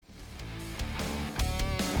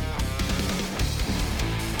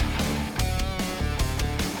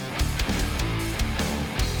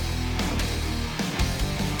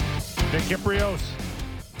Kyprios,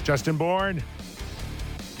 Justin Bourne,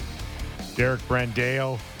 Derek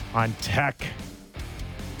Brandale on tech.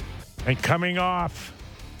 And coming off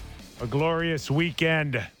a glorious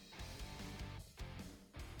weekend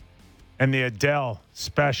and the Adele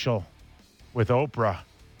special with Oprah,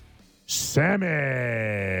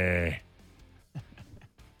 Sammy.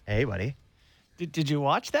 Hey, buddy. Did you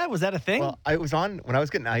watch that? Was that a thing? Well, I was on when I was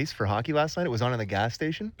getting ice for hockey last night. It was on in the gas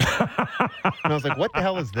station, and I was like, "What the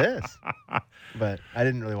hell is this?" But I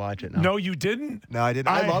didn't really watch it. No, you didn't? No, I didn't.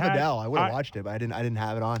 I love had- Adele. I would have watched it, but I didn't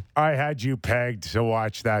have it on. I had you pegged to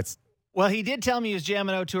watch that. Well, he did tell me he was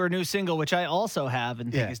jamming out to her new single, which I also have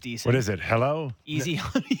and think Yeah. is decent. What is it? Hello? Easy.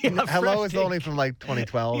 Hello is only from like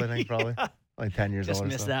 2012, I think, probably like 10 years Just old.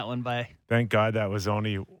 missed or so. that one by. Thank God that was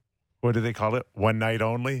only, what do they call it? One night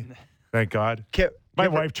only? Thank God. My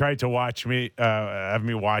wife tried to watch me, have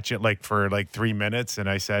me watch it for 3 minutes, and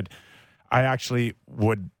I said, I actually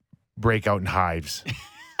would break out in hives.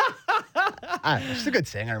 She's a good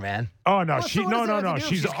singer, man. Oh no, Well, so what does that have to do if she's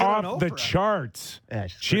she's good on off the Oprah? charts. Yeah,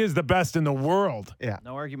 She is the best in the world. Yeah.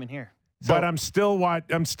 No argument here. But I'm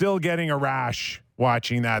still getting a rash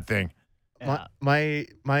watching that thing. Yeah. I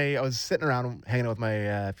was sitting around hanging out with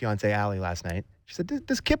my fiance Allie last night. She said,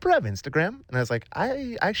 "Does Kipper have Instagram?" And I was like,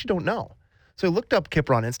 "I actually don't know." So I looked up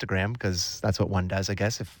Kipper on Instagram because that's what one does, I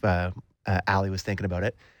guess, if Allie was thinking about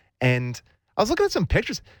it. And I was looking at some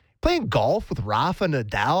pictures. Playing golf with Rafa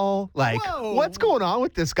Nadal. Whoa. What's going on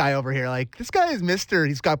with this guy over here? This guy is Mr.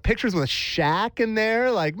 He's got pictures with Shaq in there.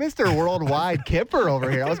 Mr. Worldwide Kipper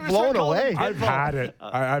over here. I was blown away. I've had it.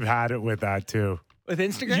 I've had it with that too. With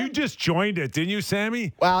Instagram? You just joined it, didn't you,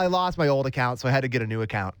 Sammy? Well, I lost my old account, so I had to get a new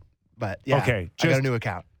account. But yeah, Okay, I got just- a new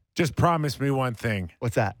account. Just promise me one thing.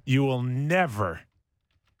 What's that? You will never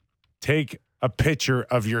take a picture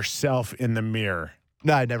of yourself in the mirror.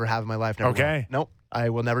 No, I never have in my life. Never Okay. will. Nope, I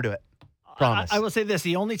will never do it. Promise. I will say this: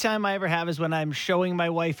 the only time I ever have is when I'm showing my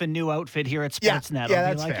wife a new outfit here at Yeah, Sportsnet. yeah, I'll be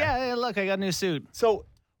that's like, fair. "Yeah, look, I got a new suit." So,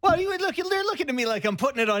 Well, they're looking at me like I'm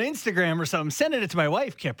putting it on Instagram or something. Sending it to my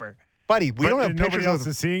wife, Kipper. buddy, we But don't have nobody pictures else of.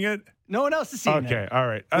 is seeing it? No one else is seeing Okay, it. all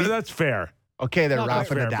right. That's fair. Okay, there, Not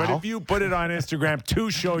Rafa Fair. But Nadal. if you put it on Instagram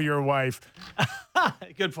to show your wife,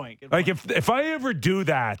 Good point. Good like point. if I ever do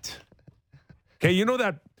that, okay, you know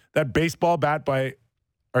that baseball bat by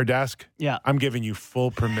our desk? Yeah. I'm giving you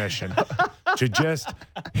full permission to just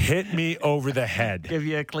hit me over the head. Give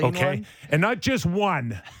you a clean Okay. one. And not just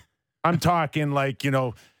one. I'm talking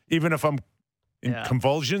even if I'm in Yeah.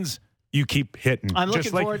 convulsions, you keep hitting. I'm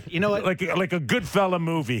Just looking forward. You know what? Like a good fella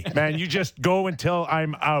movie, man. You just go until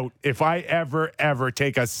I'm out. If I ever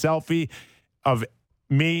take a selfie of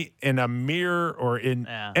me in a mirror or in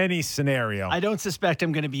Yeah. any scenario, I don't suspect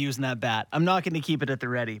I'm going to be using that bat. I'm not going to keep it at the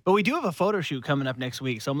ready. But we do have a photo shoot coming up next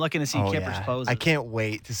week, so I'm looking to see Kipper's poses. I can't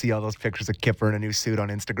wait to see all those pictures of Kipper in a new suit on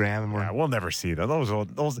Instagram. And yeah, we'll never see that.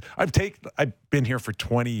 Those I've been here for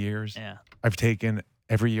 20 years. Yeah.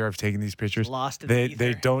 Every year I've taken these pictures. Lost in the They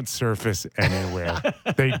ether. don't surface anywhere.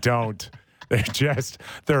 They don't.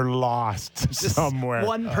 They're lost somewhere.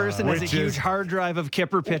 One person has a which huge is- hard drive of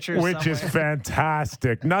Kipper pictures. which is somewhere.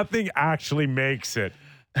 fantastic. Nothing actually makes it.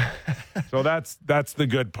 So that's the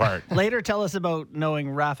good part. Later, tell us about knowing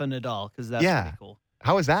Rafa Nadal, because that's Yeah. pretty cool.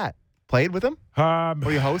 how was that? Played with him? Or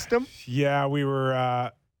you host him? Yeah, we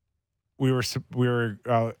were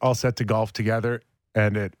all set to golf together,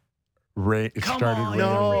 and it Come started on, raining.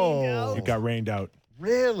 No. It got rained out.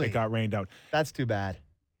 Really? It got rained out. That's too bad.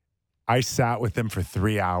 I sat with him for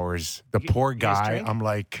 3 hours. The poor you guys guy, drink? I'm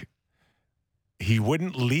like, he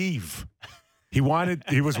wouldn't leave. He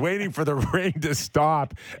was waiting for the rain to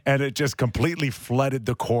stop, and it just completely flooded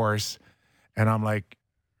the course. And I'm like,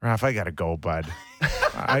 Raph, I got to go, bud.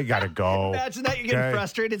 I got to go. Imagine that you're getting Okay.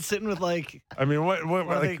 frustrated sitting with like, I mean, what one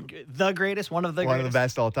of the greatest, one of the One greatest. of the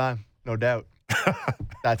best all time, no doubt.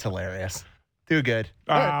 That's hilarious. Too good.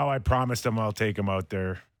 Oh, I promised him I'll take him out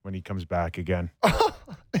there when he comes back again.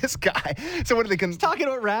 This guy. So what are they going Talking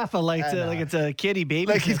about Rafa like I know. like it's a kitty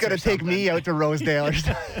baby. Like he's going gonna take me out to Rosedale or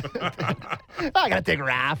something. I gotta take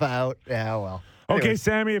Raph out. Yeah, well. Okay, Anyways,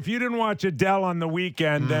 Sammy, if you didn't watch Adele on the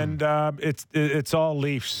weekend, then it's all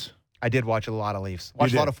Leafs. I did watch a lot of Leafs.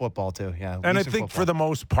 Watched a did. lot of football too. Yeah, And I Leafs think for football. the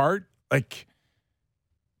most part, like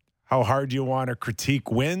how hard you want to critique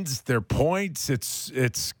wins, their points,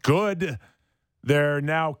 it's good. They're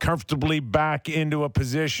now comfortably back into a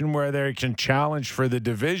position where they can challenge for the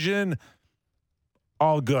division.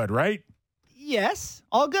 All good, right? Yes,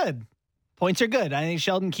 all good. Points are good. I think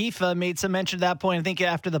Sheldon Keefe made some mention of that point. I think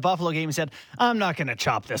after the Buffalo game, he said, I'm not going to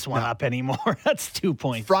chop this one up anymore. That's 2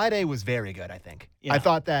 points. Friday was very good, I think. Yeah. I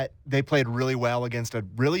thought that they played really well against a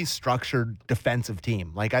really structured defensive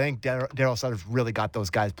team. Like, I think Daryl Sutters really got those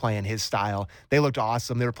guys playing his style. They looked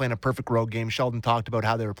awesome. They were playing a perfect road game. Sheldon talked about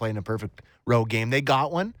how they were playing a perfect road game. They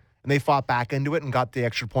got one, and they fought back into it and got the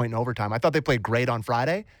extra point in overtime. I thought they played great on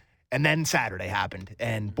Friday, and then Saturday happened.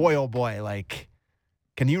 And boy, oh boy, like,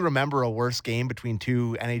 can you remember a worse game between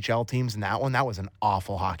two NHL teams than that one? That was an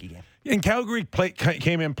awful hockey game. And Calgary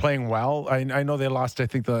came in playing well. I know they lost, I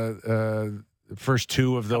think, the first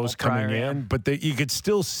two of those coming in, but you could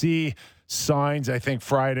still see signs, I think,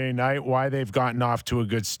 Friday night, why they've gotten off to a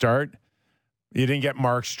good start. You didn't get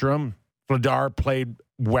Markstrom. Vladar played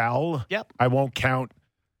well. Yep. I won't count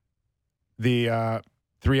the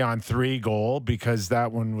 3-on-3 goal because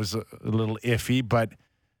that one was a little iffy, but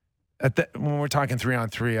when we're talking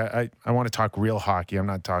 3-on-3, I want to talk real hockey. I'm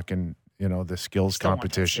not talking, the skills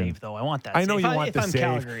competition. Want that save, though. I want that. I know save. you want the save,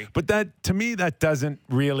 Calgary. but that to me that doesn't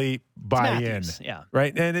really buy in. Yeah.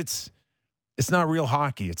 Right, and it's not real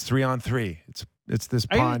hockey. It's 3-on-3. It's this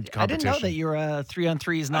pond competition. I didn't know that you're a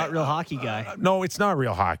 3-on-3 is not real hockey guy. No, it's not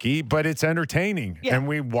real hockey, but it's entertaining, and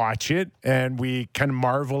we watch it and we kind of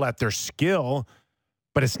marvel at their skill.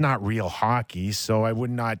 But it's not real hockey, so I would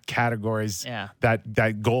not categorize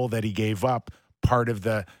that goal that he gave up part of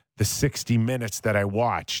the 60 minutes that I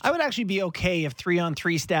watched. I would actually be okay if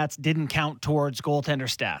 3-on-3 stats didn't count towards goaltender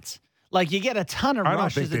stats. Like, you get a ton of rushes.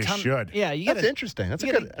 I don't think they should. Yeah, That's interesting. That's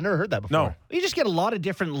good. I never heard that before. No. You just get a lot of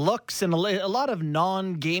different looks and a lot of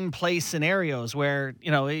non-gameplay scenarios where,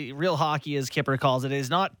 real hockey, as Kipper calls it, is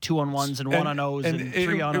not 2-on-1s and 1-on-0s and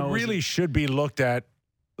 3-on-0s. It really should be looked at.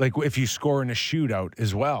 Like if you score in a shootout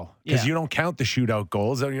as well, because you don't count the shootout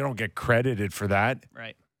goals, you don't get credited for that.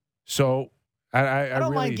 Right. So I don't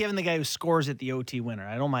really mind giving the guy who scores it the OT winner.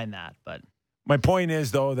 I don't mind that, but my point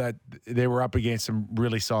is though that they were up against some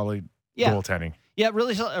really solid goaltending. Yeah,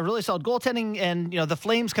 really solid goaltending, and the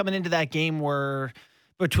Flames coming into that game were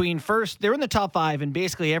between first. They were in the top 5 in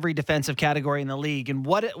basically every defensive category in the league. And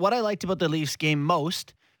what I liked about the Leafs game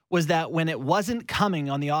most was that when it wasn't coming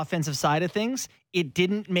on the offensive side of things, it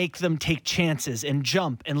didn't make them take chances and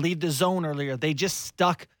jump and leave the zone earlier. They just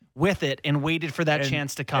stuck with it and waited for that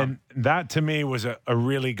chance to come. And that, to me, was a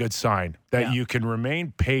really good sign that you can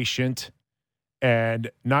remain patient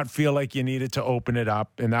and not feel like you needed to open it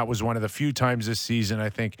up. And that was one of the few times this season, I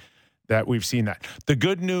think, that we've seen that. The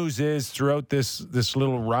good news is throughout this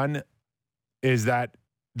little run is that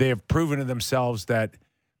they have proven to themselves that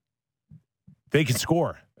they can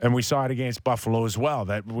score. And we saw it against Buffalo as well,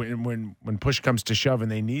 that when push comes to shove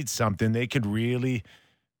and they need something, they could really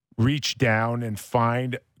reach down and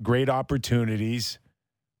find great opportunities.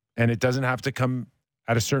 And it doesn't have to come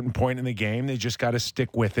at a certain point in the game. They just got to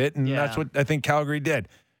stick with it. And that's what I think Calgary did.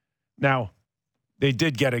 Now, they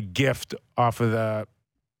did get a gift off of the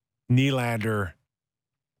Nylander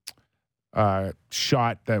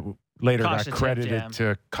shot that later got credited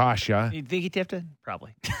to Kasha. You think he tipped it?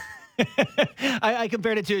 Probably. I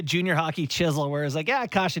compared it to a junior hockey chisel where it's like,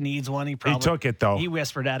 Kasha needs one. He took it, though. He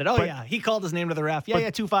whispered at it. He called his name to the ref.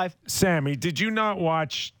 2-5. Sammy, did you not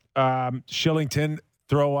watch Shillington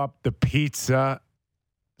throw up the pizza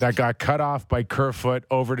that got cut off by Kerfoot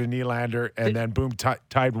over to Nylander and then boom,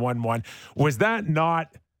 tied 1-1? Was that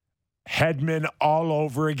not Hedman all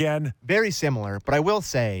over again? Very similar, but I will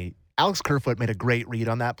say Alex Kerfoot made a great read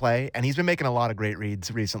on that play, and he's been making a lot of great reads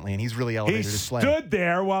recently, and he's really elevated his play. He stood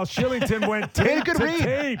there while Shillington went tape to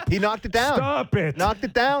tape. He knocked it down. Stop it. Knocked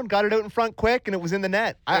it down, got it out in front quick, and it was in the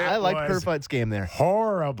net. I liked Kerfoot's game there.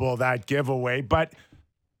 Horrible, that giveaway, but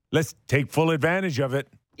let's take full advantage of it.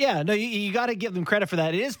 Yeah, no, you got to give them credit for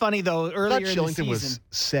that. It is funny, though, earlier in the season. Shillington was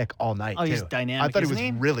sick all night, too. He's dynamic, I thought he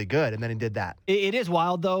was really good, and then he did that. It is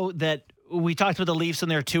wild, though, that we talked with the Leafs and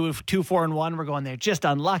they're 2-4-1. We're going, they're just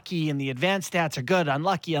unlucky, and the advanced stats are good.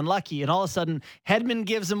 Unlucky. And all of a sudden, Hedman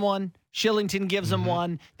gives them one. Shillington gives them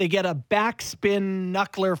one. They get a backspin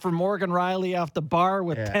knuckler for Morgan Riley off the bar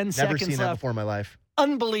with 10 seconds left. Never seen that before in my life.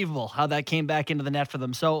 Unbelievable how that came back into the net for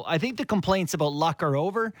them. So I think the complaints about luck are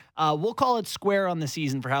over. We'll call it square on the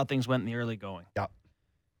season for how things went in the early going. Yeah.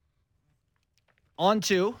 On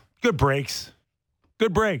to good breaks.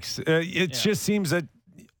 It just seems that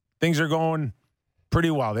things are going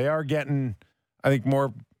pretty well. They are getting, I think,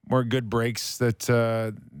 more good breaks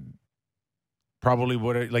that probably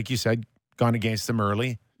would have, like you said, gone against them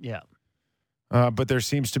early. Yeah. But there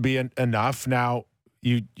seems to be enough. Now,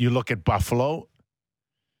 you look at Buffalo,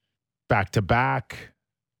 back-to-back.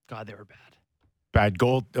 God, they were bad. Bad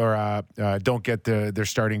goal, or don't get their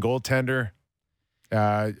starting goaltender.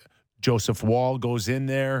 Joseph Wall goes in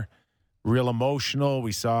there, real emotional.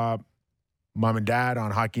 We saw mom and dad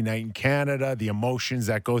on Hockey Night in Canada, the emotions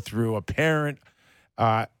that go through a parent.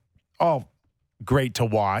 All great to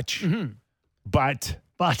watch. Mm-hmm. But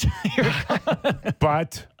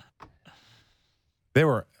they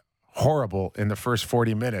were horrible in the first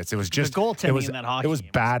 40 minutes. It was just goaltending in that hockey It was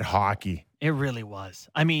game bad hockey. It really was.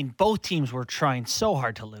 I mean, both teams were trying so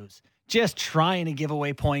hard to lose, just trying to give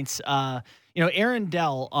away points. Aaron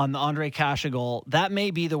Dell on the Andre Kasha goal, that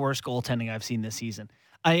may be the worst goaltending I've seen this season.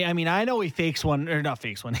 I mean, I know he fakes one, or not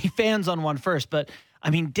fakes one, he fans on one first, but I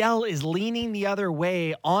mean, Dell is leaning the other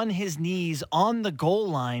way on his knees on the goal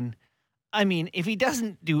line. I mean, if he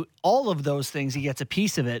doesn't do all of those things, he gets a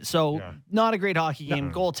piece of it. So not a great hockey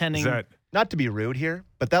game. Goaltending. Not to be rude here,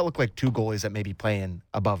 but that looked like two goalies that may be playing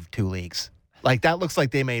above two leagues. Like, that looks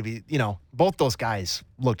like they may be, both those guys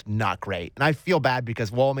looked not great. And I feel bad because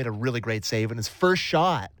Wall made a really great save in his first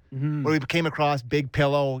shot where he came across, big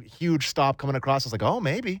pillow, huge stop coming across. I was like, oh,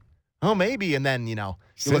 maybe. And then, you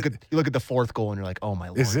look at the fourth goal and you're like, oh, my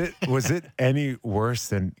Lord. Was it any worse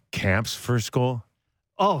than Camp's first goal?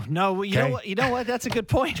 Oh, no. You know what? That's a good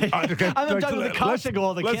point. I'm done with the Kasha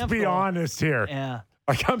goal. Let's be honest here. Yeah.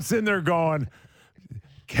 Like, I'm sitting there going,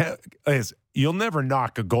 you'll never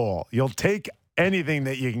knock a goal. You'll take anything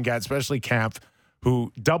that you can get, especially Camp,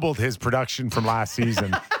 who doubled his production from last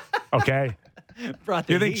season. Okay?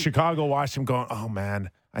 You think Chicago watched him going, oh, man,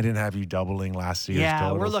 I didn't have you doubling last year's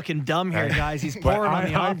totals. We're looking dumb here, guys. He's pouring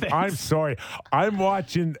on the offense. I'm sorry. I'm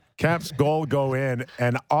watching Camp's goal go in,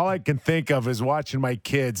 and all I can think of is watching my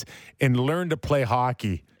kids and learn to play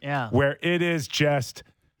hockey. Yeah. Where it is just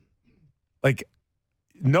like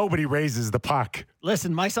nobody raises the puck.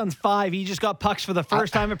 Listen, my son's 5. He just got pucks for the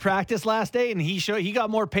first time at practice last day, and he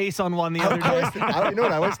got more pace on one the other day. You know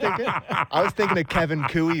what I was thinking? I was thinking of Kevin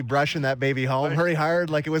Cooey brushing that baby home. Hurry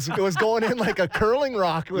hard, like it was going in like a curling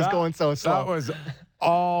rock. It was going so slow. That was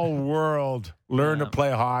all world learn to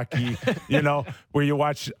play hockey. Where you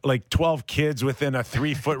watch like 12 kids within a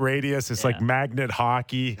 3-foot radius. It's like magnet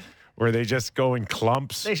hockey. Where they just go in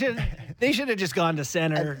clumps. They should have just gone to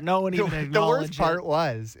center. No one even acknowledged the worst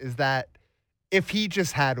part it. is that if he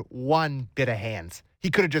just had one bit of hands, he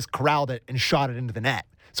could have just corralled it and shot it into the net.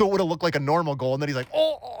 So it would have looked like a normal goal. And then he's like,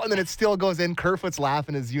 oh, and then it still goes in. Kerfoot's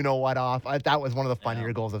laughing his you-know-what off. That was one of the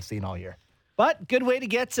funnier goals I've seen all year. But good way to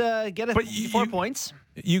get 4 points.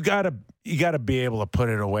 You gotta be able to put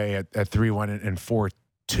it away at 3-1 and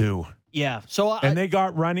 4-2. Yeah. So and they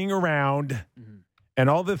got running around. And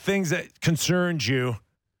all the things that concerned you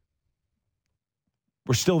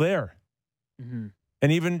were still there. Mm-hmm.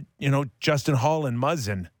 And even, Justin Hall and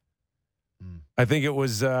Muzzin. I think it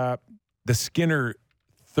was the Skinner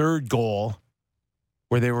third goal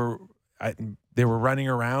where they were running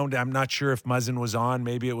around. I'm not sure if Muzzin was on.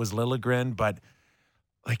 Maybe it was Liljegren. But,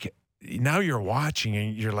 like, now you're watching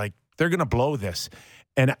and you're like, they're going to blow this.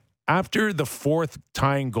 And after the fourth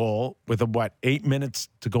tying goal with, 8 minutes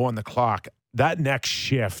to go on the clock, that next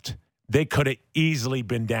shift, they could have easily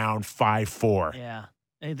been down 5-4. Yeah.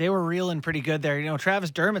 They were reeling pretty good there.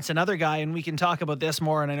 Travis Dermott's another guy, and we can talk about this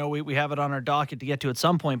more, and I know we have it on our docket to get to at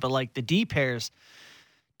some point, but like the D pairs,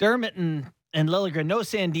 Dermott and Liljegren, no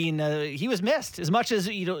Sandin, he was missed. As much as,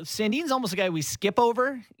 Sandin's almost a guy we skip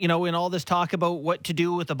over, in all this talk about what to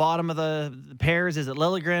do with the bottom of the pairs. Is it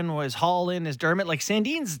Liljegren? Was Hall in? Is Dermott? Like,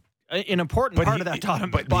 Sandin's an important part of that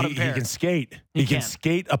bottom pair. He can skate. He can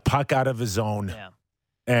skate a puck out of his zone. Yeah.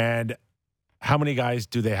 And how many guys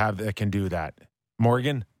do they have that can do that?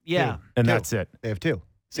 Morgan? Yeah. And that's it. They have 2.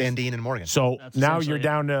 Sandin and Morgan. So now you're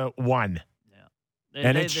down to 1. Yeah.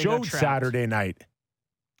 And it showed Saturday night.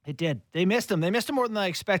 It did. They missed him. They missed him more than I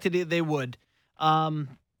expected they would. Do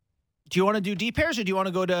you want to do D pairs or do you want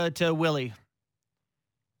to go to Willie?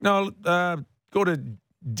 No, go to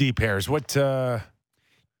D pairs. What...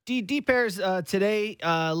 D pairs today.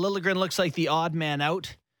 Liljegren looks like the odd man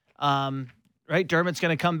out. Right, Dermott's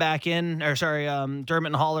going to come back in. Dermott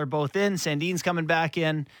and Hall are both in. Sandin's coming back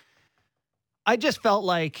in. I just feel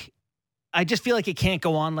like it can't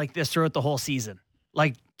go on like this throughout the whole season.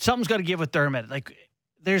 Like, something's got to give with Dermott. Like,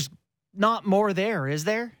 there's not more there, is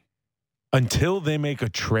there? Until they make a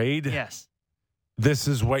trade. Yes. This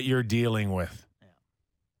is what you're dealing with. Yeah.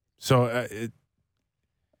 So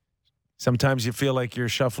sometimes you feel like you're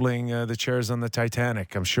shuffling the chairs on the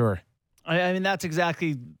Titanic, I'm sure. I mean, that's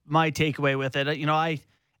exactly my takeaway with it. I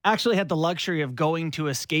actually had the luxury of going to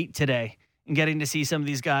a skate today and getting to see some of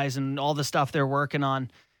these guys and all the stuff they're working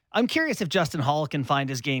on. I'm curious if Justin Hall can find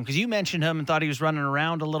his game because you mentioned him and thought he was running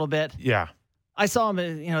around a little bit. Yeah. I saw him,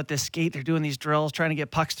 at this skate. They're doing these drills, trying to get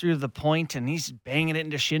pucks through to the point, and he's banging it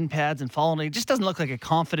into shin pads and falling. He just doesn't look like a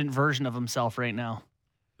confident version of himself right now.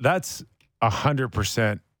 That's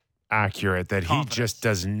 100% accurate. That he just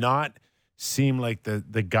does not seem like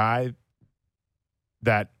the guy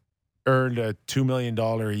that earned a $2 million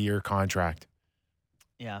a year contract.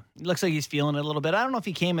 Yeah, it looks like he's feeling it a little bit. I don't know if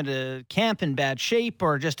he came into camp in bad shape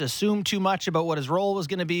or just assumed too much about what his role was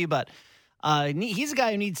going to be, but he's a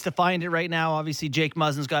guy who needs to find it right now. Obviously, Jake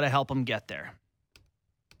Muzzin's got to help him get there.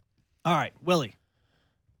 All right, Willie.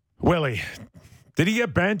 Did he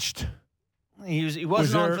get benched? He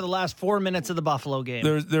wasn't on for the last 4 minutes of the Buffalo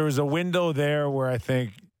game. There was a window there where I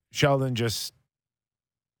think Sheldon just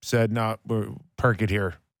said, "No, perk it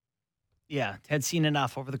here." Yeah, had seen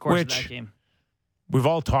enough over the course of that game. We've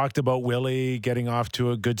all talked about Willie getting off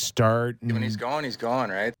to a good start. When he's going,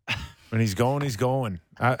 right? When he's going, he's going.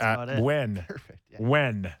 When? Perfect. Yeah.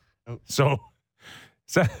 When? Oh. So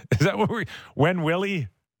is that what when Willie?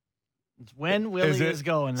 It's when Willie is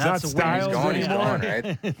going. That's not Styles anymore.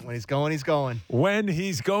 Right? When he's going, he's going. When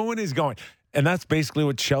he's going, he's going. And that's basically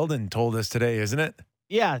what Sheldon told us today, isn't it?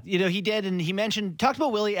 Yeah, he did, and he talked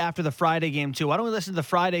about Willie after the Friday game too. Why don't we listen to the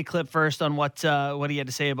Friday clip first on what he had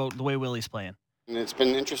to say about the way Willie's playing? And it's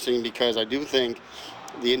been interesting because I do think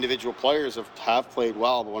the individual players have played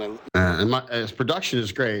well, but when his production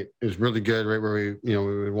is great, is really good, right where we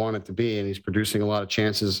would want it to be, and he's producing a lot of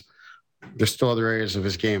chances. There's still other areas of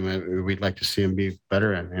his game that we'd like to see him be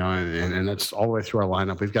better in, and that's all the way through our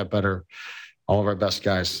lineup. We've got all of our best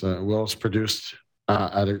guys. Will's produced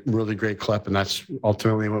at a really great clip, and that's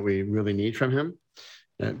ultimately what we really need from him.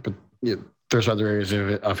 But there's other areas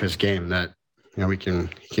of his game that he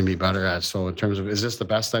can be better at. So in terms of, is this the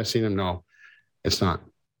best I've seen him? No, it's not.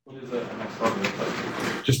 What is the next level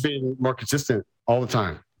like? Just being more consistent all the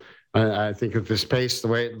time. I think with this pace, the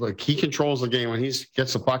way he controls the game. When he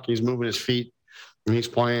gets the puck, he's moving his feet, and he's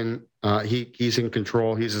playing. He's in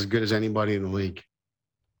control. He's as good as anybody in the league.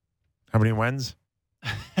 How many wins?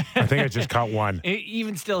 I think I just caught one.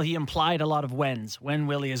 Even still, he implied a lot of wins when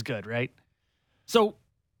Willie is good, right? So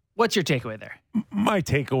what's your takeaway there? My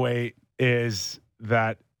takeaway is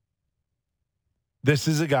that this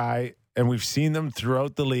is a guy, and we've seen them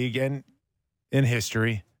throughout the league and in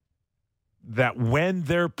history, that when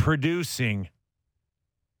they're producing,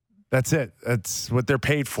 that's it. That's what they're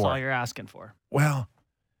paid for. That's all you're asking for. Well,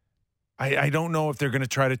 I don't know if they're going to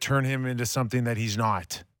try to turn him into something that he's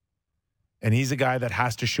not. And he's a guy that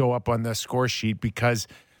has to show up on the score sheet because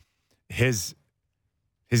his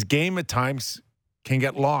game at times can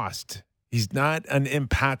get lost. He's not an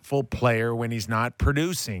impactful player when he's not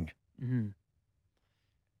producing. Mm-hmm.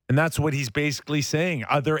 And that's what he's basically saying.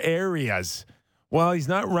 Other areas. Well, he's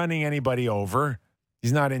not running anybody over.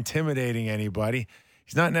 He's not intimidating anybody.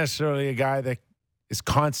 He's not necessarily a guy that is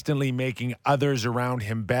constantly making others around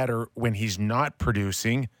him better when he's not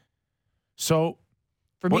producing. So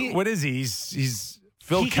for me, what is he? He's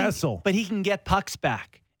Phil Kessel. But he can get pucks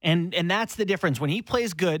back. And that's the difference. When he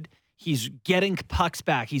plays good, he's getting pucks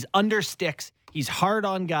back. He's under sticks. He's hard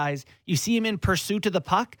on guys. You see him in pursuit of the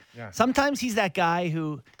puck. Yeah. Sometimes he's that guy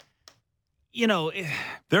who,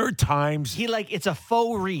 there are times it's a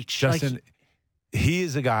faux reach. Justin, he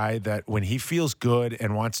is a guy that when he feels good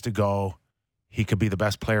and wants to go, he could be the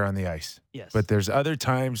best player on the ice. Yes. But there's other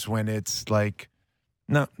times when it's like,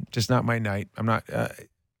 no, just not my night. I'm not.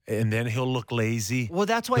 And then he'll look lazy. Well,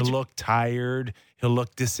 that's why he'll look tired. He'll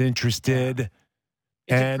look disinterested.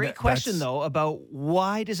 Yeah. It's a great question, though, about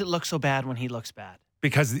why does it look so bad when he looks bad?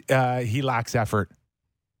 Because he lacks effort.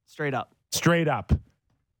 Straight up.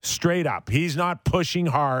 He's not pushing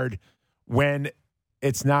hard when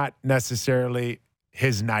it's not necessarily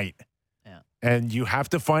his night. Yeah. And you have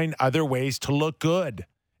to find other ways to look good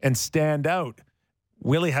and stand out.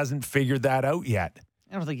 Willie hasn't figured that out yet.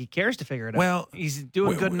 I don't think he cares to figure it out. Well, he's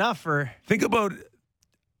doing good enough for. Think about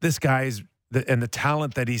this guy's and the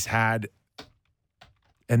talent that he's had.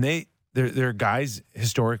 And there are guys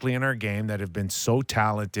historically in our game that have been so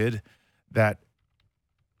talented that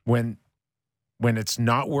when it's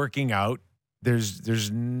not working out,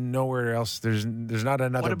 there's nowhere else. There's not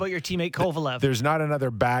another. What about your teammate Kovalev? There's not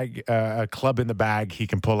another bag, a club in the bag he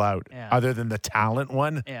can pull out other than the talent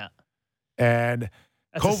one. Yeah. And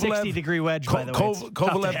that's a 60-degree wedge, by the way.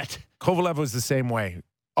 Kovalev was the same way.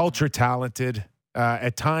 Ultra talented.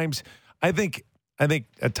 At times, I think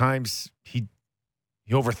at times he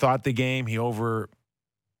overthought the game. He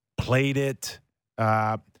overplayed it.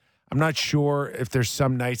 I'm not sure if there's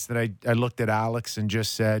some nights that I looked at Alex and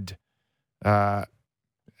just said,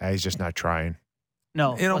 he's just not trying.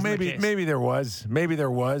 No, maybe there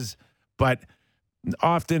was, but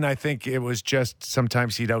Often, I think it was just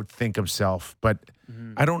sometimes he'd outthink himself. But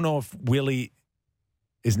I don't know if Willie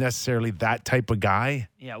is necessarily that type of guy.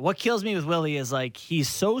 Yeah, what kills me with Willie is like he's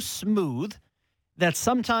so smooth that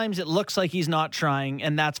sometimes it looks like he's not trying,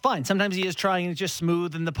 and that's fine. Sometimes he is trying and it's just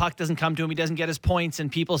smooth, and the puck doesn't come to him. He doesn't get his points,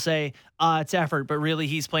 and people say, it's effort, but really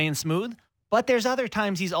he's playing smooth. But there's other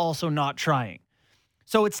times he's also not trying.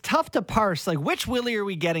 So it's tough to parse, like, which Willie are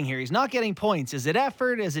we getting here? He's not getting points. Is it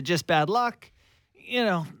effort? Is it just bad luck?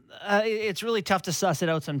 It's really tough to suss it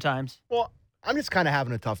out sometimes. Well, I'm just kind of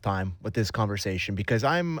having a tough time with this conversation because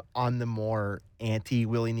I'm on the more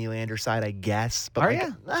anti-Willie Nylander side, I guess. But Are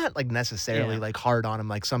you? Not like necessarily like hard on him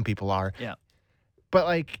like some people are. Yeah. But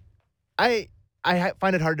like, I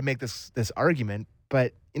find it hard to make this argument.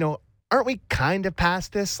 But aren't we kind of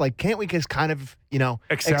past this? Like, can't we just kind of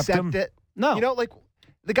Accept him? it? No.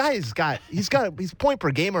 The guy he's point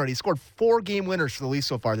per game already. He scored 4 game winners for the Leafs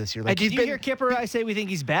so far this year. Like, did you hear Kipper? I say we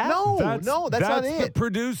think he's bad. No, that's not the it.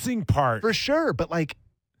 producing part. For sure. But like,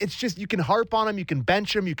 it's just, you can harp on him, you can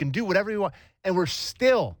bench him, you can do whatever you want. And we're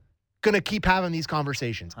still going to keep having these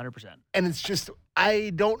conversations. 100%. And it's just,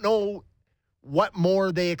 I don't know what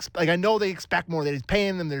more they expect. Like, I know they expect more. They're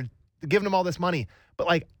paying them. They're giving them all this money. But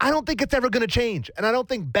like, I don't think it's ever going to change. And I don't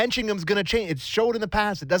think benching him is going to change. It's showed in the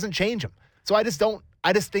past. It doesn't change him. So I just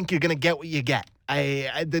think you're going to get what you get.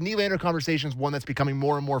 The Nylander conversation is one that's becoming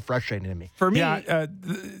more and more frustrating to me. For me, I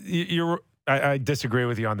disagree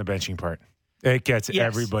with you on the benching part. It gets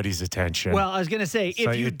everybody's attention. well, I was going to say,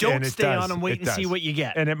 if you don't stay on him, wait and see what you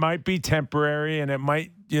get. And it might be temporary, and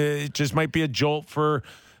it just might be a jolt for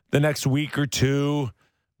the next week or two.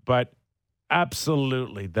 But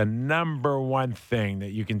absolutely, the number one thing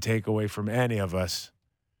that you can take away from any of us,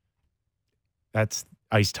 that's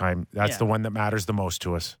ice time. That's the one that matters the most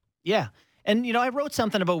to us. Yeah. And, I wrote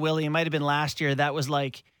something about Willie. It might have been last year. That was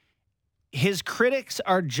like, his critics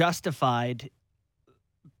are justified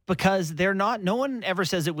because they're not, no one ever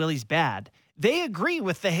says that Willie's bad. They agree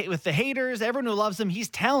with the haters, everyone who loves him. He's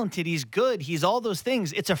talented. He's good. He's all those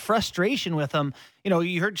things. It's a frustration with him.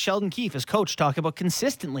 You heard Sheldon Keefe, his coach, talk about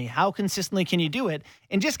consistently. How consistently can you do it?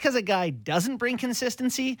 And just because a guy doesn't bring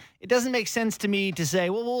consistency, it doesn't make sense to me to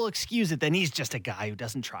say, well, we'll excuse it. Then he's just a guy who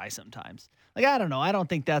doesn't try sometimes. Like, I don't know. I don't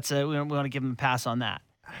think we want to give him a pass on that.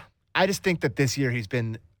 I just think that this year he's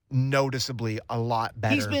been noticeably a lot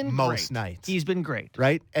better. He's been most great. nights. He's been great.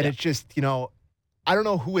 Right? And it's just, I don't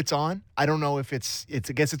know who it's on. I don't know if it's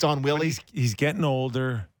I guess it's on Willie. He's getting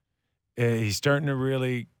older. He's starting to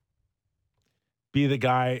really be the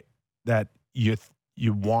guy that you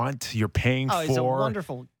want, you're paying for. Oh, he's a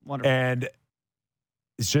wonderful. And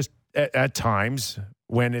it's just at times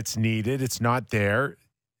when it's needed, it's not there.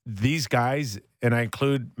 These guys, and I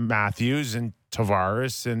include Matthews and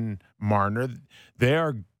Tavares and Marner,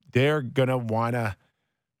 they're going to want to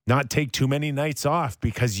not take too many nights off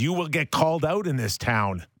because you will get called out in this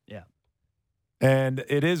town. Yeah. And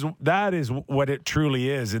that is what it truly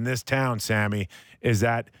is in this town, Sammy, is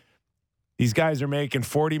that these guys are making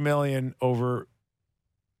 $40 million over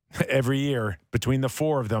every year between the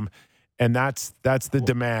four of them. And that's the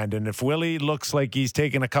demand. And if Willie looks like he's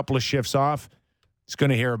taking a couple of shifts off, he's going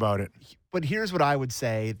to hear about it. But here's what I would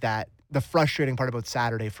say, that the frustrating part about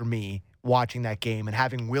Saturday for me, watching that game and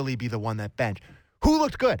having Willie be the one that benched. Who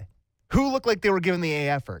looked good? Who looked like they were giving the A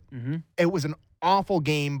effort? Mm-hmm. It was an awful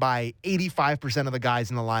game by 85% of the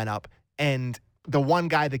guys in the lineup. And the one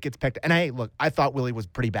guy that gets picked, and hey, look, I thought Willie was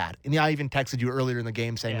pretty bad. And I even texted you earlier in the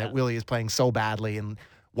game saying that Willie is playing so badly and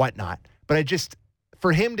whatnot. But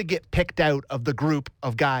for him to get picked out of the group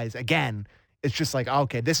of guys again, it's just like,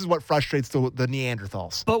 okay, this is what frustrates the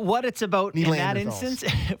Neanderthals. But what it's about in that instance,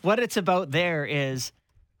 what it's about there is,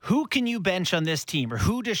 who can you bench on this team? Or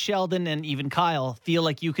who does Sheldon and even Kyle feel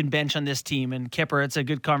like you can bench on this team? And Kipper, it's a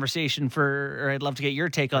good conversation or I'd love to get your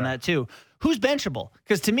take on that too. Who's benchable?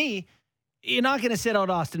 Because to me, you're not going to sit out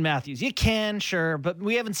Auston Matthews. You can, sure, but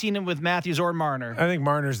we haven't seen him with Matthews or Marner. I think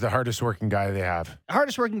Marner's the hardest working guy they have.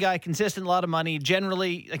 Hardest working guy, consistent, a lot of money.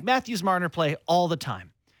 Generally, like Matthews, Marner play all the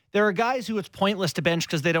time. There are guys who it's pointless to bench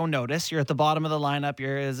because they don't notice. You're at the bottom of the lineup.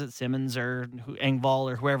 Is it Simmons or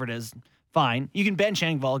Engvall or whoever it is? Fine. You can bench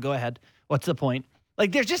Engvall. Go ahead. What's the point?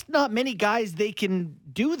 Like, there's just not many guys they can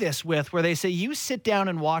do this with where they say, you sit down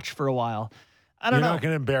and watch for a while. I don't know. You're not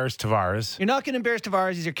going to embarrass Tavares. You're not going to embarrass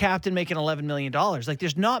Tavares. He's your captain making $11 million. Like,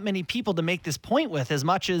 there's not many people to make this point with as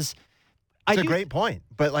much as It's a great point.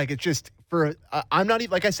 But, like, it's just I'm not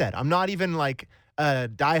even, like I said, I'm not even like a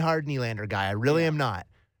diehard Nylander guy. I really am not.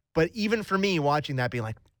 But even for me, watching that, being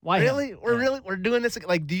like, why really? We're doing this?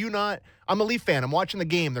 Like, do you not? I'm a Leaf fan. I'm watching the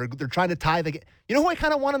game. They're trying to tie the game. You know who I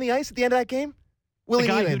kind of want on the ice at the end of that game? Willie The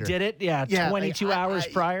guy who Nylander. did it, Yeah, 22 like, hours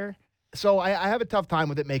prior. So I have a tough time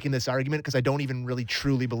with it making this argument because I don't even really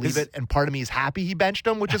truly believe it, and part of me is happy he benched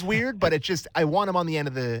him, which is weird. But it's just I want him on the end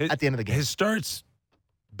of at the end of the game. His start's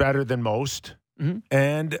better than most, Mhm.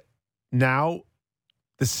 and now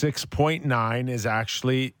the 6.9 has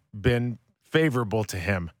actually been favorable to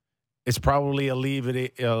him. It's probably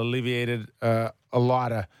alleviated a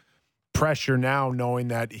lot of pressure now, knowing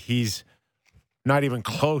that he's not even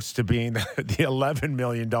close to being the $11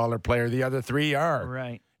 million player. The other three are.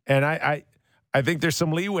 Right. And I think there's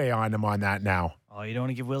some leeway on him on that now. Oh, you don't want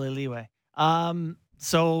to give Willie leeway.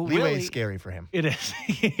 So Leeway Willie, is scary for him. It is.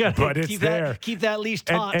 You gotta But it's keep there. Keep that leash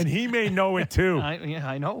taut. And he may know it too.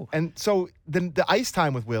 I know. And so the ice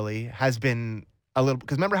time with Willie has been a little,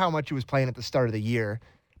 because remember how much he was playing at the start of the year,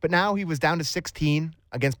 but now he was down to 16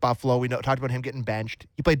 against Buffalo. We talked about him getting benched.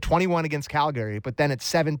 He played 21 against Calgary, but then it's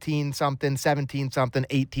 17 something,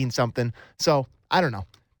 18 something. So I don't know.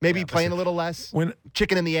 Maybe playing a little less. When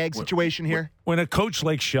Chicken and the egg situation here. when a coach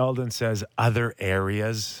like Sheldon says other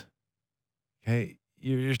areas, okay,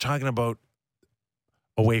 you're talking about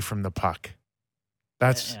away from the puck.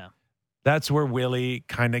 That's where Willie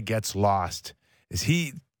kind of gets lost.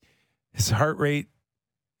 His heart rate,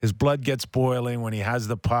 his blood gets boiling when he has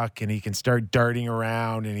the puck, and he can start darting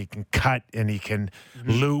around, and he can cut, and he can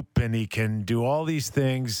loop, and he can do all these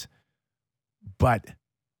things. But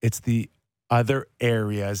it's the other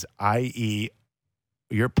areas, i.e.,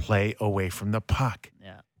 your play away from the puck.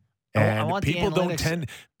 Yeah. And I want the people don't analytics.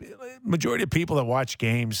 majority of people that watch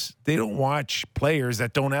games, they don't watch players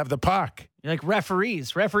that don't have the puck. You're like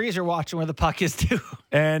referees. Referees are watching where the puck is too.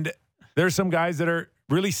 And there's some guys that are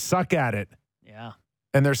really suck at it. Yeah.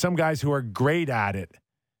 And there's some guys who are great at it.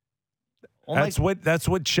 Well, That's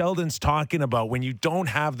what Sheldon's talking about. When you don't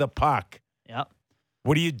have the puck, Yeah.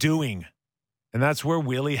 what are you doing? And that's where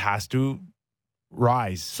Willie has to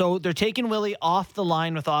rise. So they're taking Willie off the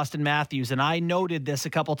line with Austin Matthews, and I noted this a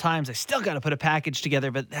couple times. I still got to put a package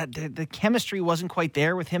together, but the chemistry wasn't quite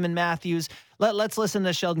there with him and Matthews. Let's listen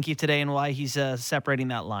to Sheldon Keefe today and why he's separating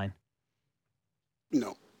that line.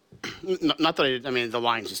 No. Not that the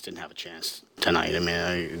Lions just didn't have a chance tonight. It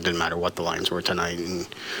didn't matter what the Lions were tonight. And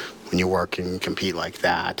when you work and compete like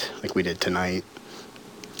that, like we did tonight,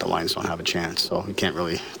 the Lions don't have a chance. So you can't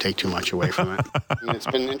really take too much away from it. It's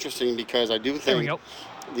been interesting because I do think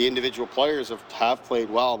the individual players have played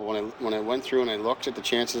well. But when I went through and I looked at the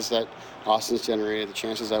chances that Austin's generated, the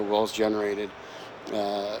chances that Will's generated,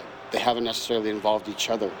 they haven't necessarily involved each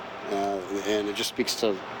other. And it just speaks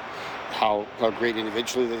to how great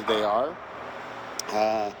individually they are.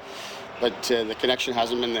 But the connection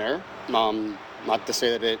hasn't been there. Not to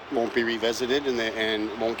say that it won't be revisited and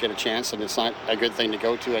won't get a chance, and it's not a good thing to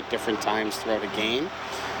go to at different times throughout a game.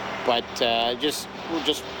 But the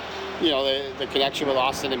connection with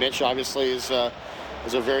Austin and Mitch obviously is a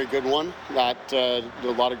very good one. That did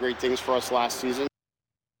a lot of great things for us last season.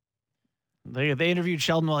 They interviewed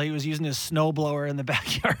Sheldon while he was using his snowblower in the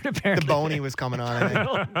backyard, apparently. The Boney was coming on,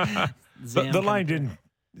 I think. The line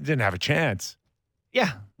didn't have a chance.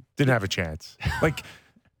 Yeah. Didn't have a chance. Like,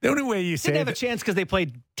 the only way you say Didn't have a chance because they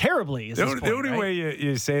played terribly. The only way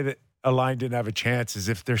you say that a line didn't have a chance is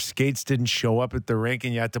if their skates didn't show up at the rink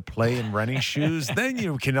and you had to play in running shoes. Then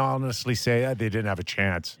you can honestly say they didn't have a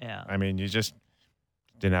chance. Yeah. I mean, you just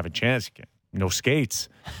didn't have a chance. No skates.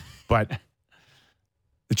 But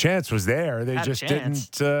the chance was there. They Had a just chance.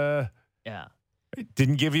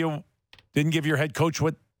 didn't give your head coach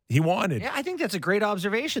what he wanted. Yeah, I think that's a great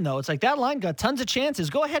observation, though. It's like that line got tons of chances.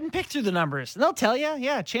 Go ahead and pick through the numbers. And they'll tell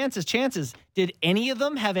you, chances. Did any of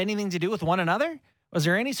them have anything to do with one another? Was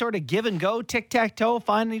there any sort of give and go, tic-tac-toe,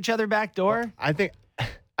 finding each other back door? I think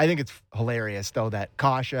it's hilarious, though, that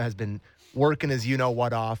Kasha has been working his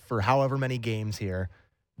you-know-what off for however many games here,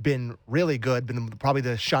 been really good, been probably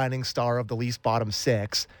the shining star of the Leafs bottom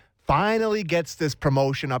six, finally gets this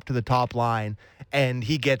promotion up to the top line, and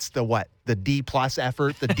he gets the D-plus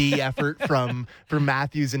effort, the D effort from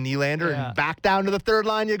Matthews and Nylander, and back down to the third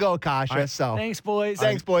line you go, Kasha. Thanks, boys.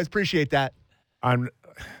 Thanks, boys. Appreciate that. I've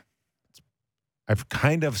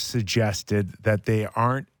kind of suggested that they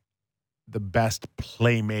aren't the best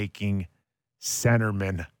playmaking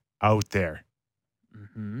centermen out there.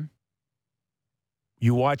 Mm-hmm.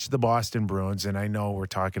 You watch the Boston Bruins, and I know we're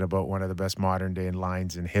talking about one of the best modern-day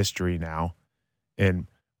lines in history now in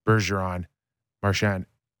Bergeron, Marchand,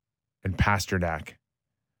 and Pasternak.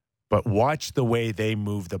 But watch the way they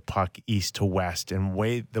move the puck east to west and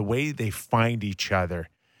the way they find each other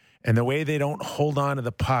and the way they don't hold on to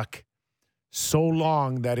the puck so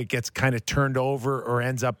long that it gets kind of turned over or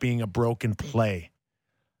ends up being a broken play.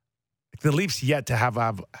 The Leafs yet to have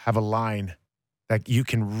a line that you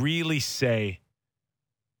can really say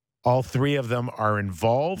all three of them are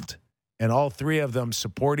involved and all three of them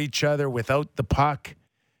support each other without the puck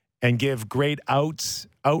and give great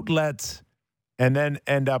outlets, and then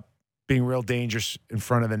end up being real dangerous in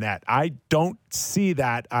front of the net. I don't see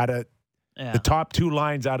that out of the top two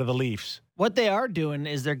lines out of the Leafs. What they are doing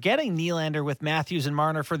is they're getting Nylander with Matthews and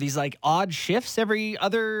Marner for these like odd shifts every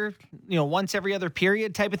other, once every other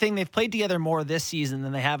period type of thing. They've played together more this season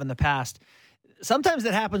than they have in the past. Sometimes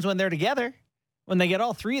that happens when they're together, when they get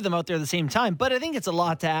all three of them out there at the same time. But I think it's a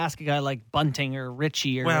lot to ask a guy like Bunting or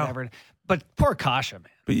Ritchie or whatever. But poor Kasha, man.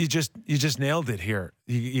 But you just nailed it here.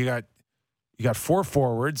 You got four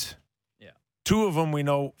forwards. Yeah. Two of them we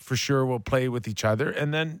know for sure will play with each other.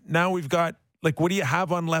 And then now we've got, like, what do you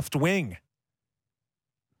have on left wing?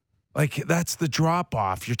 Like, that's the drop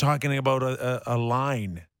off. You're talking about a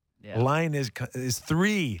line. Yeah. A line is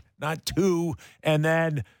three, not two. And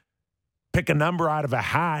then pick a number out of a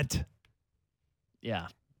hat. Yeah.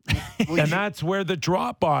 And that's where the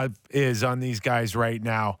drop off is on these guys right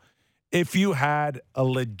now. If you had a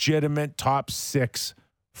legitimate top six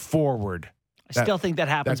forward, I still think that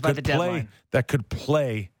happens by the deadline. That could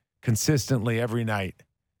play consistently every night.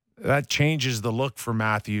 That changes the look for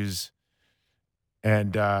Matthews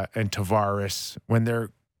and Tavares when they're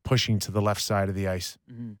pushing to the left side of the ice.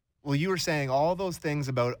 Mm-hmm. Well, you were saying all those things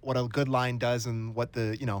about what a good line does and what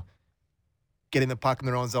the, getting the puck in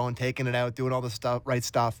their own zone, taking it out, doing all the right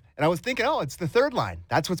stuff. And I was thinking, it's the third line.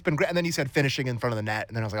 That's what's been great. And then you said finishing in front of the net.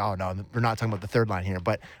 And then I was like, oh, no, we're not talking about the third line here.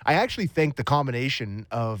 But I actually think the combination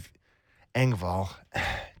of Engvall,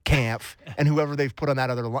 Kampf, and whoever they've put on that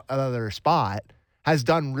other spot has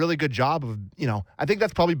done really good job of, I think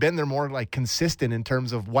that's probably been their more like consistent in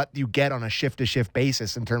terms of what you get on a shift-to-shift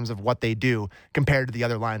basis in terms of what they do compared to the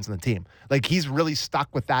other lines on the team. Like, he's really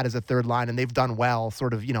stuck with that as a third line, and they've done well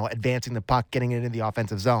sort of, advancing the puck, getting it into the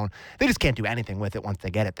offensive zone. They just can't do anything with it once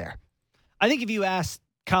they get it there. I think if you ask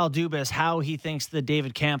Kyle Dubas how he thinks the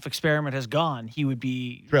David Kampf experiment has gone, he would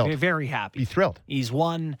be thrilled. Very happy. Be thrilled. He's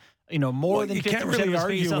won more than 50% really of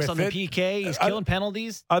his faceoffs on the it. PK. He's killing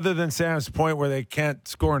penalties. Other than Sam's point where they can't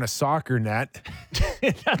score in a soccer net.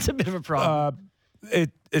 That's a bit of a problem.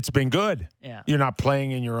 It's been good. Yeah. You're not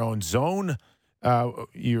playing in your own zone.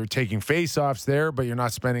 You're taking faceoffs there, but you're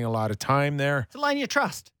not spending a lot of time there. It's a line you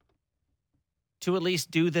trust to at least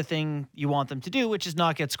do the thing you want them to do, which is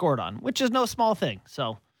not get scored on, which is no small thing.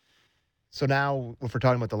 So now, if we're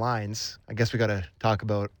talking about the lines, I guess we got to talk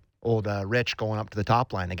about old Rich going up to the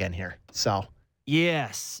top line again here. So,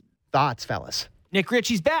 yes. Thoughts, fellas? Nick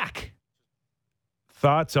Ritchie's back.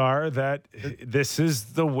 Thoughts are that this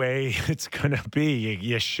is the way it's going to be.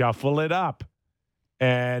 You shuffle it up.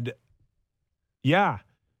 And,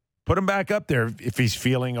 put him back up there if he's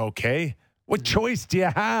feeling okay. What choice do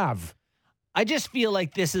you have? I just feel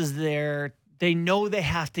like this is they know they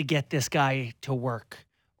have to get this guy to work,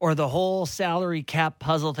 or the whole salary cap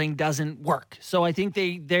puzzle thing doesn't work. So I think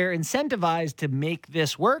they're incentivized to make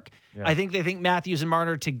this work. Yeah. I think they think Matthews and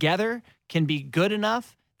Marner together can be good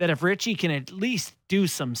enough that if Ritchie can at least do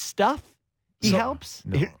some stuff, he helps.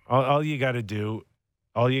 No. All you got to do,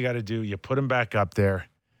 you put him back up there,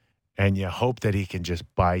 and you hope that he can just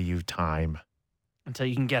buy you time. Until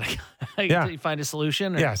you can get until you find a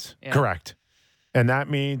solution? Yes, correct. And that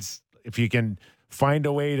means if you can find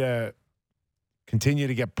a way to continue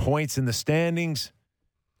to get points in the standings,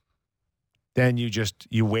 then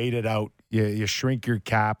you wait it out. You shrink your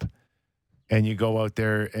cap, and you go out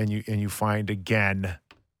there and you find again,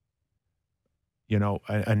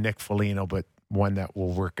 a Nick Foligno, but one that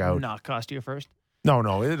will work out. Not cost you first?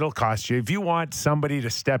 No, it'll cost you. If you want somebody to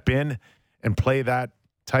step in and play that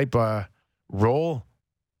type of role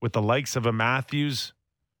with the likes of a Matthews,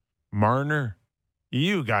 Marner,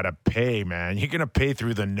 you got to pay, man. You're going to pay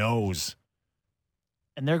through the nose.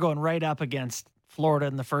 And they're going right up against Florida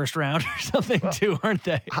in the first round or something too, aren't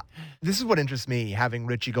they? This is what interests me, having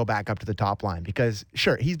Ritchie go back up to the top line, because,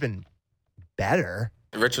 sure, he's been better.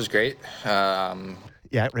 Rich was great.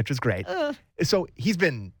 Yeah, Rich was great. So he's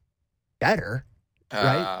been better,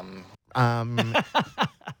 right?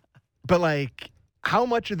 But, like, how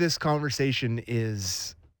much of this conversation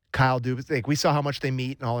is Kyle Dubas? Like, we saw how much they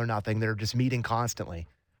meet and all or nothing. They're just meeting constantly.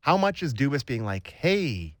 How much is Dubas being like,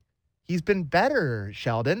 hey, he's been better,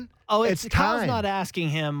 Sheldon? Oh, it's Kyle's time. not asking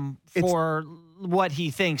him for what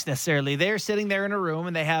he thinks necessarily. They're sitting there in a room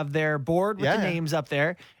and they have their board with the names up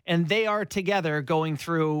there, and they are together going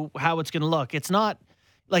through how it's going to look. It's not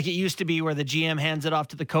like it used to be where the GM hands it off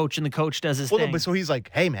to the coach and the coach does his thing. No, but so he's like,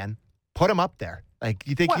 hey, man, put him up there. Like,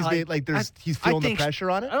 you think he's feeling the pressure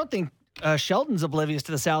on it? I don't think Sheldon's oblivious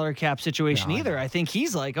to the salary cap situation No, I either. know. I think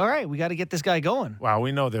he's like, all right, we got to get this guy going. Wow,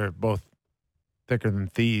 we know they're both thicker than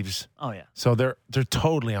thieves. Oh, yeah. So they're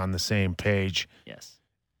totally on the same page. Yes.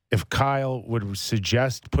 If Kyle would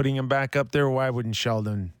suggest putting him back up there, why wouldn't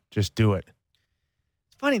Sheldon just do it?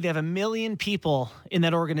 It's funny, they have 1 million people in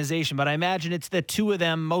that organization, but I imagine it's the two of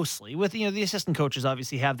them mostly. With, the assistant coaches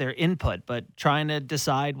obviously have their input, but trying to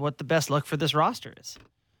decide what the best look for this roster is.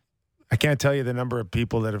 I can't tell you the number of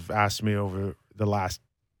people that have asked me over the last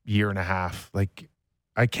year and a half. Like,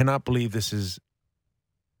 I cannot believe this is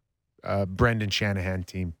a Brendan Shanahan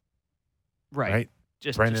team, right?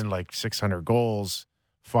 Just Brendan, like 600 goals,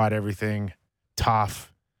 fought everything,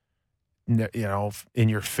 tough, in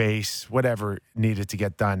your face, whatever needed to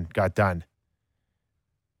get done, got done.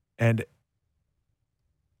 And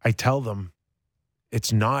I tell them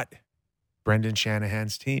it's not Brendan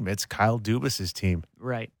Shanahan's team. It's Kyle Dubas's team.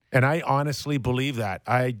 right. And I honestly believe that.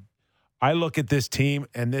 I look at this team,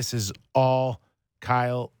 and this is all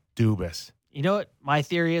Kyle Dubas. You know what my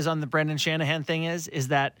theory is on the Brendan Shanahan thing is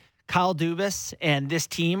that Kyle Dubas and this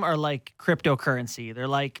team are like cryptocurrency. They're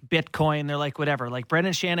like Bitcoin. They're like whatever. Like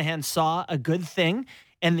Brendan Shanahan saw a good thing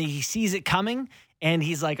and he sees it coming and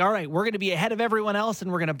he's like, all right, we're going to be ahead of everyone else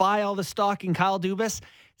and we're going to buy all the stock in Kyle Dubas.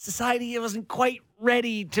 Society wasn't quite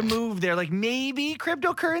ready to move there. Like maybe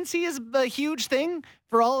cryptocurrency is a huge thing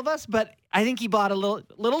for all of us, but I think he bought a little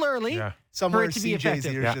early. Yeah. Somewhere it to be CJ's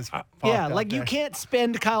effective. ears Yeah. just Yeah, popped up like you there. can't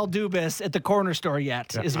spend Kyle Dubas at the corner store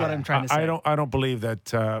yet, is what I'm trying to say. I don't believe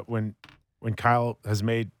that when Kyle has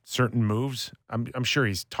made certain moves, I'm sure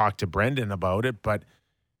he's talked to Brendan about it, but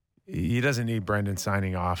he doesn't need Brendan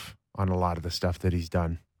signing off on a lot of the stuff that he's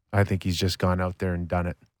done. I think he's just gone out there and done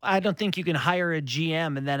it. I don't think you can hire a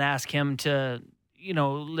GM and then ask him to,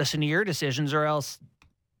 listen to your decisions or else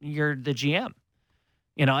you're the GM.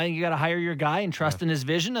 You got to hire your guy and trust in his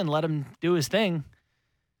vision and let him do his thing.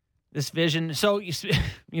 This vision. So,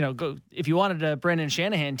 go if you wanted a Brendan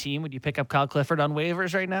Shanahan team, would you pick up Kyle Clifford on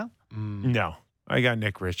waivers right now? No, I got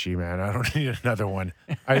Nick Ritchie, man. I don't need another one.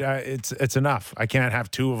 It's enough. I can't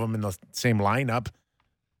have two of them in the same lineup.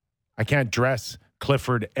 I can't dress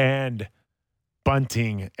Clifford and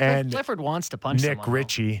Bunting and Clifford wants to punch Nick someone, though.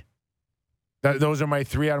 Ritchie. Those are my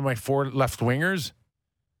 3 out of my 4 left wingers.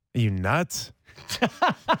 Are you nuts?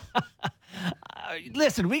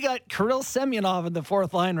 Listen, we got Kirill Semyonov in the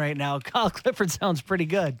fourth line right now. Kyle Clifford sounds pretty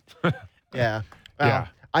good. Yeah. Yeah.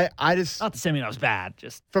 I just Not that Semyonov's bad,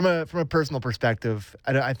 just from a personal perspective,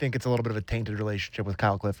 I think it's a little bit of a tainted relationship with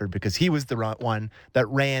Kyle Clifford because he was the one that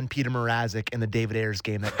ran Peter Mrazek in the David Ayers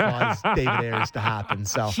game that caused David Ayers to happen.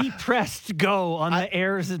 So he pressed go on the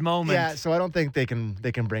Ayers moment. yeah, so I don't think they can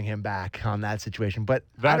bring him back on that situation. But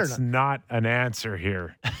I That's don't know. not an answer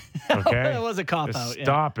here. Okay? That was a cop Just out.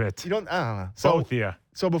 Stop it. I don't know. So Both of you.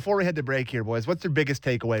 So before we head to break here, boys, what's your biggest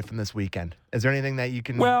takeaway from this weekend? Is there anything that you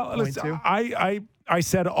can Well, point listen, to? I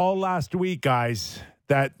said all last week, guys,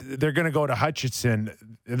 that they're going to go to Hutchinson.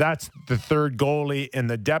 That's the third goalie in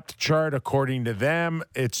the depth chart, according to them.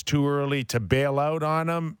 It's too early to bail out on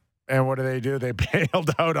him. And what do? They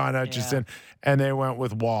bailed out on Hutchinson, and they went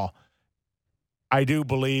with Wall. I do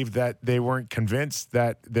believe that they weren't convinced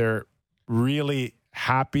that they're really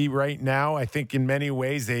happy right now. I think in many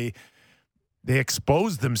ways they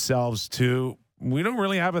exposed themselves to, we don't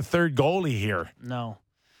really have a third goalie here. No.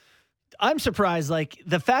 I'm surprised, like,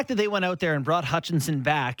 the fact that they went out there and brought Hutchinson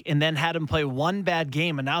back and then had him play one bad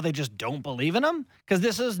game and now they just don't believe in him? Because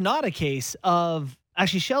this is not a case of,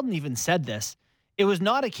 actually, Sheldon even said this. It was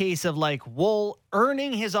not a case of, like, Wool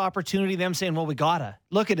earning his opportunity, them saying, well, we gotta.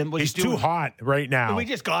 Look at him. What He's he's doing. too hot right now. We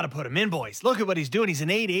just gotta put him in, boys. Look at what he's doing. He's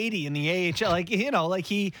an 880 in the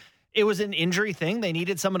AHL. It was an injury thing. They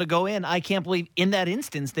needed someone to go in. I can't believe in that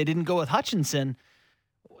instance they didn't go with Hutchinson.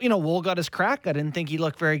 Wool got his crack. I didn't think he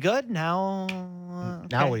looked very good. Now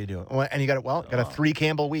Now what do you do? And you got a 3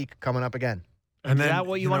 Campbell week coming up again. And Is then, that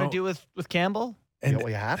what you want to do with Campbell? You And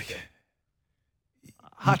you have to.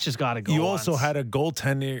 Hutch has got to go. you also once. had a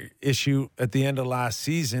goaltender issue at the end of last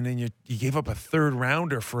season, and you gave up a third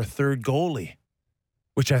rounder for a third goalie,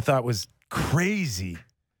 which I thought was crazy.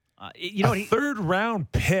 a third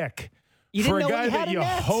round pick You for didn't a know guy what you had that in you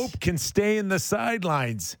nets. hope can stay in the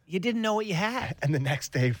sidelines. You didn't know what you had. And the next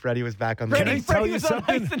day, Freddie was back on the Can I ice. tell Freddie you was on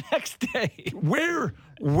something? ice the next day.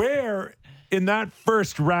 Where in that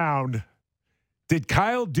first round did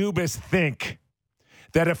Kyle Dubas think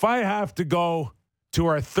that if I have to go to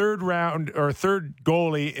our third round or third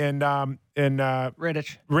goalie in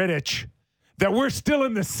Rittich. that we're still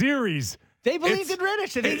in the series? They believed It's- in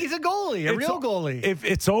Rittich. They think he's a goalie, a It's- real goalie. If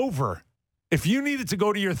it's over, if you needed to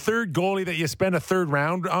go to your third goalie that you spent a third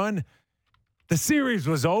round on, The series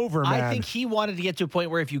was over, man. I think he wanted to get to a point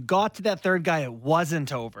where if you got to that third guy, it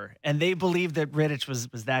wasn't over. And they believed that Rittich was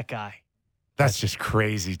that guy. That's just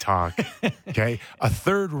crazy talk. Okay. A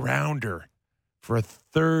third rounder for a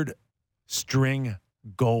third string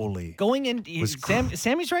goalie. Going in,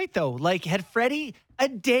 Sammy's right, though. Like, had Freddie a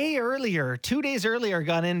day earlier, 2 days earlier,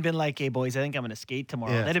 gone in and been like, hey, boys, I think I'm going to skate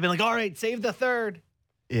tomorrow. Yeah. They'd have been like, all right, save the third.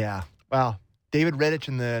 Yeah. Well, David Rittich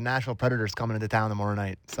and the Nashville Predators coming into town tomorrow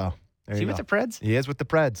night. So there Is he you with go. the Preds? He is with the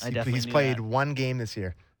Preds. I definitely He's knew played that. one game this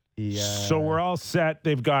year. So we're all set.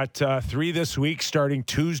 They've got 3 this week, starting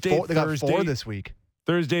Tuesday, they got Thursday. 4 this week.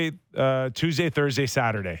 Tuesday, Thursday,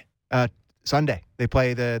 Saturday. Sunday they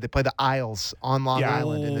play the Isles on Long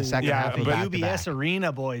Island in the second half of but back-to-back. UBS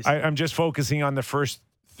Arena, boys. I'm just focusing on the first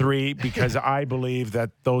 3 because I believe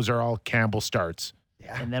that those are all Campbell starts.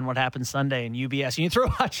 And then what happens Sunday in UBS? You throw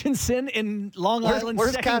Hutchinson in Long Island.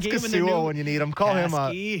 Where's second game in the Kaskasuo new- when you need him? Call him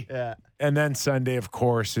up. Kasky. Yeah. And then Sunday, of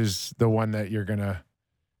course, is the one that you're going to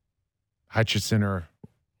Hutchinson or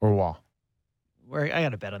Wall. I got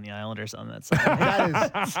to bet on the Islanders on that Sunday.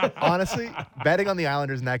 That is honestly betting on the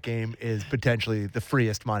Islanders in that game is potentially the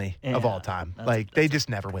freest money of all time. They just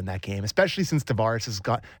never win that game, especially since Tavares has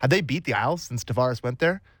gone. Have they beat the Isles since Tavares went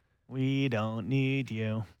there? We don't need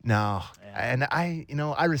you. No. Yeah. And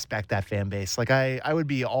I respect that fan base. Like I would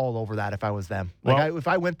be all over that if I was them. Like Well- if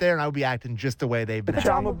I went there and I would be acting just the way they've been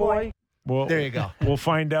acting. Well, There you go. We'll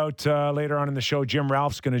find out later on in the show. Jim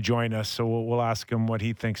Ralph's going to join us, so we'll ask him what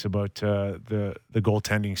he thinks about the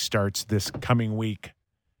goaltending starts this coming week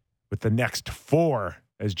with the next 4,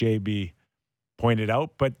 as JB pointed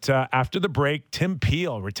out. But after the break, Tim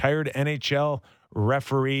Peel, retired NHL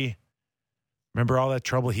referee. Remember all that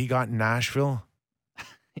trouble he got in Nashville?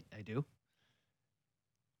 I do.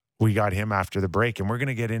 We got him after the break, and we're going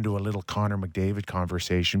to get into a little Connor McDavid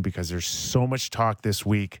conversation because there's so much talk this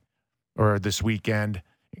week or this weekend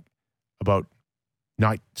about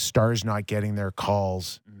stars not getting their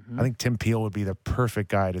calls. Mm-hmm. I think Tim Peel would be the perfect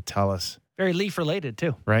guy to tell us, Very Leaf related,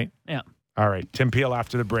 too. right? Yeah. All right, Tim Peel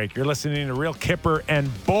after the break. You're listening to Real Kipper and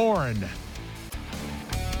Bourne.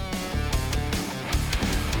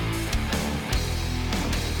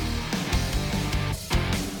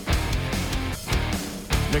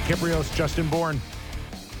 Nick Kiprios, Justin Bourne.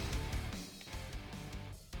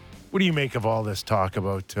 What do you make of all this talk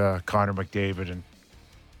about Connor McDavid and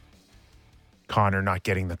Connor not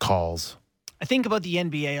getting the calls? I think about the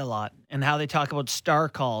NBA a lot and how they talk about star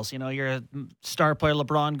calls. You know, you're a star player,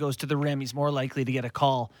 LeBron goes to the rim, he's more likely to get a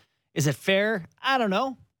call. Is it fair? I don't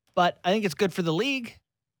know. But I think it's good for the league,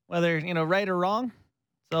 whether, right or wrong.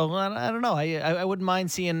 So I don't know. I wouldn't mind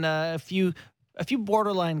seeing a few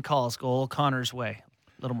borderline calls go Connor's way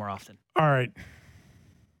a little more often. All right.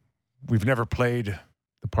 We've never played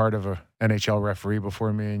the part of a NHL referee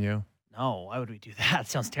before, me and you. No, why would we do that?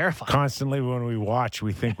 Sounds terrifying. Constantly when we watch,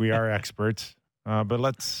 we think we are experts. But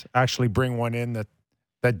let's actually bring one in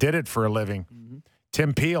that did it for a living. Mm-hmm.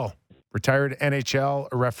 Tim Peel, retired NHL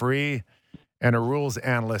referee and a rules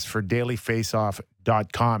analyst for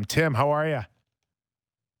dailyfaceoff.com. Tim, how are you?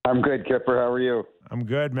 I'm good, Kipper. How are you? I'm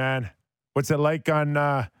good, man. What's it like on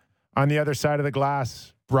the other side of the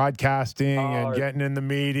glass, broadcasting and getting in the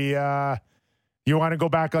media? You want to go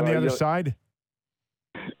back on the other side?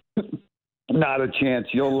 Not a chance.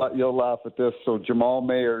 You'll laugh at this. So Jamal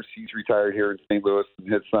Mayers, he's retired here in St. Louis,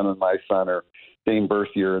 and his son and my son are same birth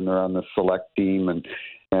year, and they're on the select team.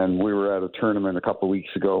 And we were at a tournament a couple of weeks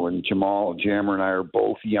ago, and Jamal, Jammer, and I are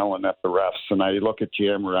both yelling at the refs. And I look at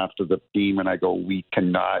Jammer after the game, and I go, "We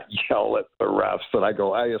cannot yell at the refs." And I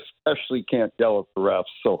go, "I especially can't yell at the refs."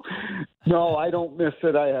 So, no, I don't miss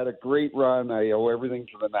it. I had a great run. I owe everything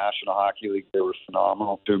to the National Hockey League. They were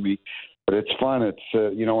phenomenal to me. But it's fun. It's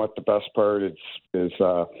you know what the best part is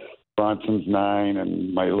Bronson's 9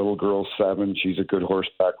 and my little girl's 7. She's a good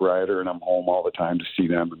horseback rider, and I'm home all the time to see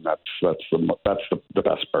them, and that's the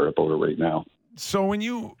best part about it right now. So when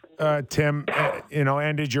you, Tim,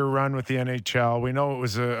 ended your run with the NHL, we know it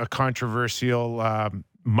was a controversial,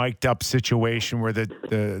 mic'd up situation where the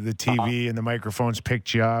TV and the microphones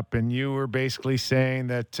picked you up, and you were basically saying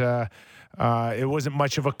that it wasn't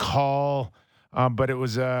much of a call, but it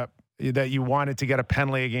was that you wanted to get a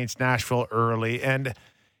penalty against Nashville early. And,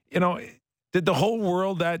 did the whole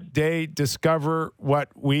world that day discover what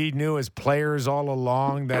we knew as players all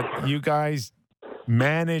along, that you guys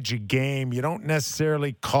manage a game? You don't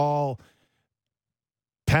necessarily call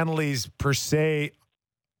penalties per se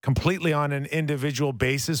completely on an individual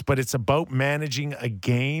basis, but it's about managing a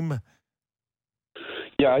game?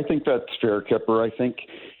 Yeah, I think that's fair, Kipper. I think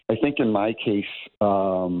in my case,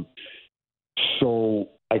 so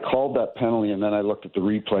I called that penalty, and then I looked at the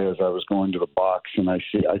replay as I was going to the box, and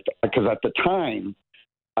because at the time,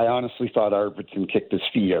 I honestly thought Arvidsson kicked his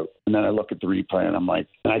feet out. And then I look at the replay, and I'm like,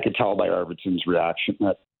 and I could tell by Arvidsson's reaction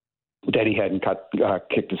that he hadn't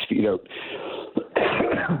kicked his feet out.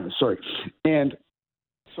 Sorry. And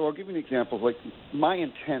so I'll give you an example. Like, my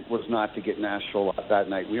intent was not to get Nashville that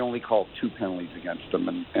night. We only called 2 penalties against them,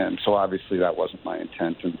 and so obviously that wasn't my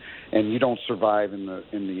intent. And you don't survive in the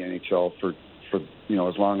NHL for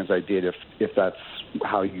as long as I did if that's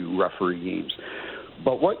how you referee games.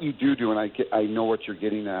 But what you do, and I know what you're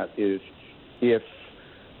getting at, is if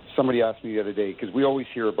somebody asked me the other day, because we always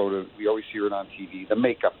hear about it, we always hear it on TV, the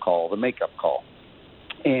makeup call.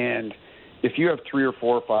 And if you have 3 or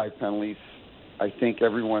 4 or 5 penalties, I think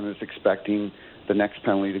everyone is expecting the next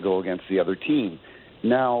penalty to go against the other team.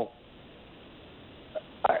 Now,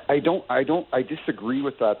 I disagree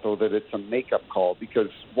with that, though, that it's a makeup call, because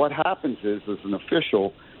what happens is, as an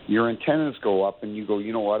official, your antennas go up and you go,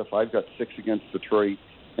 you know what, if I've got 6 against Detroit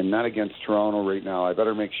and not against Toronto right now, I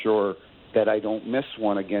better make sure that I don't miss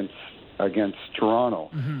one against Toronto.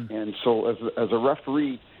 Mm-hmm. And so as a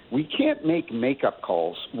referee, we can't make makeup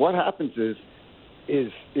calls. What happens is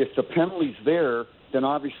if the penalty's there, then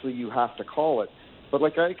obviously you have to call it. But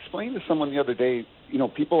like I explained to someone the other day,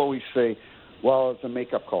 people always say, well, it's a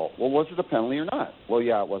makeup call. Well, was it a penalty or not? Well,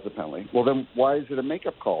 yeah, it was a penalty. Well, then why is it a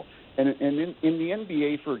makeup call? And in the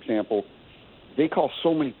NBA, for example, they call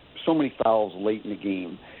so many fouls late in the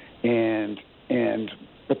game,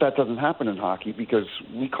 but that doesn't happen in hockey because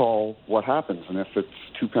we call what happens. And if it's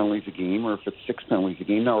 2 penalties a game or if it's 6 penalties a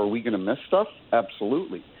game, now are we going to miss stuff?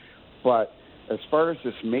 Absolutely. But as far as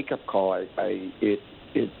this makeup call, I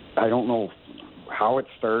don't know how it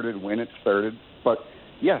started, when it started, but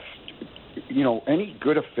yes, any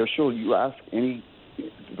good official, you ask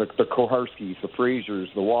the Koharskis, the Frasers,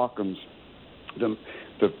 the Walkums,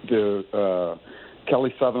 the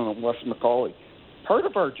Kelly Sutherland, and Wes McCauley. Part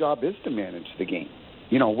of our job is to manage the game.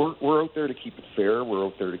 We're out there to keep it fair. We're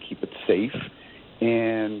out there to keep it safe.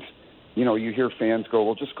 And, you hear fans go,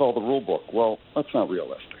 well, just call the rule book. Well, that's not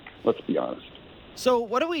realistic. Let's be honest. So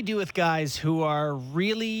what do we do with guys who are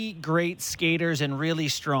really great skaters and really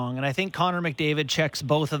strong? And I think Connor McDavid checks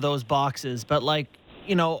both of those boxes. But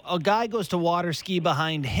a guy goes to water ski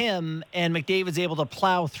behind him and McDavid's able to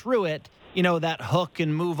plow through it, that hook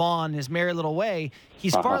and move on his merry little way.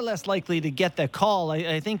 He's far less likely to get the call.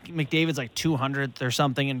 I think McDavid's like 200th or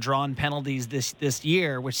something in drawn penalties this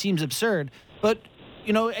year, which seems absurd. But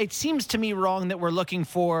it seems to me wrong that we're looking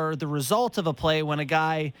for the result of a play when a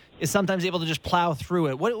guy is sometimes able to just plow through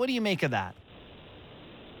it. What do you make of that?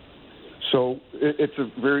 So it's a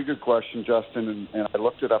very good question, Justin, and I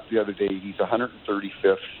looked it up the other day. He's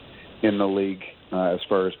 135th in the league as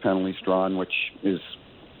far as penalties drawn, which is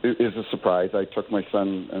a surprise. I took my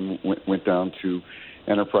son and went down to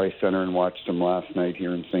Enterprise Center and watched him last night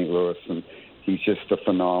here in St. Louis, and he's just a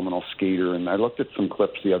phenomenal skater. And I looked at some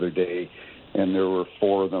clips the other day, and there were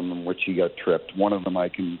 4 of them in which he got tripped. One of them I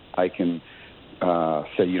can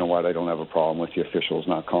say, you know what, I don't have a problem with the officials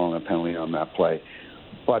not calling a penalty on that play.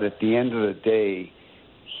 But at the end of the day,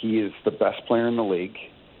 he is the best player in the league.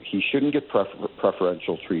 He shouldn't get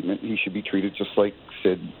preferential treatment. He should be treated just like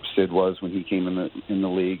Sid was when he came in the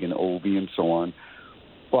league, and Ovi and so on.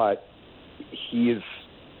 But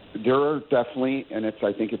there are definitely, and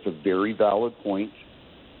I think it's a very valid point,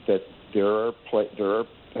 that there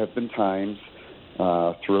have been times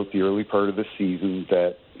throughout the early part of the season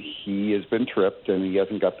that he has been tripped and he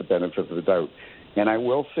hasn't got the benefit of the doubt. And I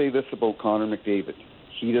will say this about Connor McDavid.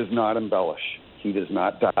 He does not embellish. He does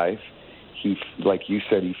not dive. He, like you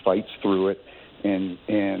said, he fights through it. And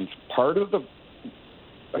part of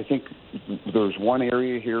I think there's one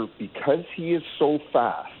area here, because he is so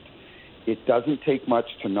fast, it doesn't take much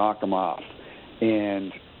to knock him off.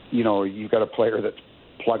 And, you've got a player that's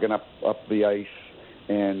plugging up the ice,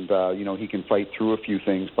 and, he can fight through a few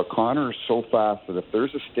things. But Connor is so fast that if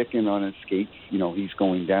there's a stick in on his skates, he's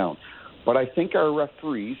going down. But I think our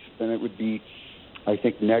referees, and it would be, I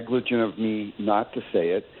think, negligent of me not to say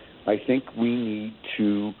it, I think we need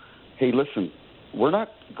to, hey, listen, we're not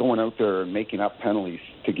going out there and making up penalties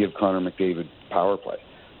to give Connor McDavid power play.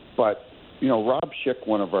 But, Rob Schick,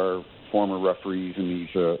 one of our former referees, and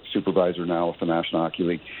he's a supervisor now with the National Hockey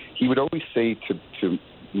League, he would always say to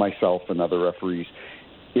myself and other referees,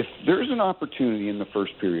 if there's an opportunity in the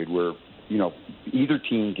first period where, either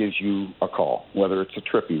team gives you a call, whether it's a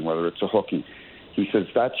tripping, whether it's a hooking, he says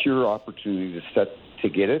that's your opportunity to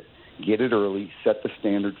get it early, set the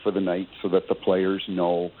standard for the night so that the players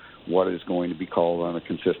know what is going to be called on a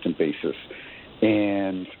consistent basis.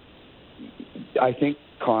 And I think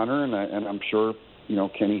Connor, and I'm sure,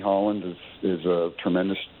 Kenny Holland is a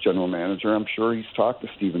tremendous general manager. I'm sure he's talked to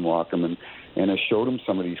Stephen Walkham and has showed him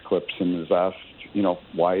some of these clips and has asked,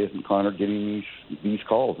 why isn't Connor getting these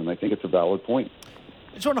calls? And I think it's a valid point.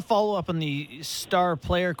 I just want to follow up on the star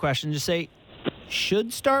player question. Just say,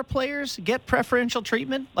 should star players get preferential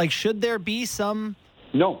treatment? Like, should there be some?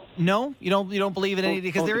 No. No, you don't believe in any,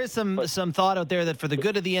 because there is some thought out there that for the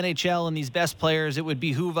good of the NHL and these best players, it would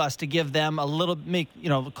behoove us to give them a little,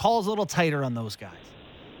 calls a little tighter on those guys.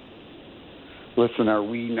 Listen, are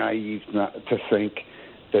we naive not to think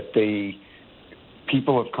that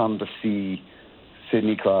people have come to see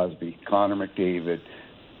Sidney Crosby, Connor McDavid,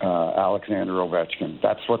 Alexander Ovechkin?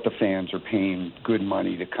 That's what the fans are paying good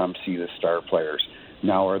money to come see, the star players.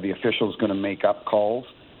 Now, are the officials going to make up calls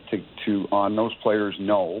to on those players?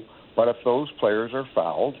 No. But if those players are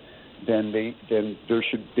fouled, then they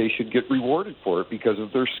should get rewarded for it because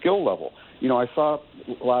of their skill level. I saw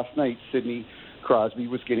last night Sidney Crosby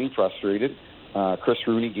was getting frustrated. Chris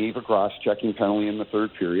Rooney gave a cross-checking penalty in the third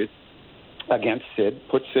period against Sid,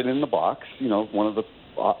 put Sid in the box, one of the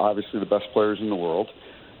obviously the best players in the world.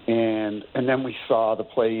 And then we saw the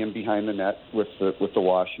play in behind the net with the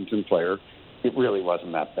Washington player. It really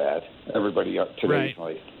wasn't that bad. Everybody today is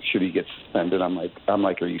like, should he get suspended? I'm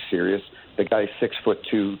like, are you serious? The guy's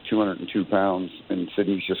 6'2", 202 pounds, and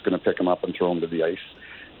Sidney's just going to pick him up and throw him to the ice.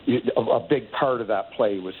 A big part of that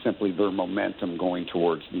play was simply their momentum going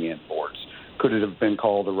towards the end boards. Could it have been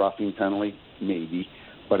called a roughing penalty? Maybe,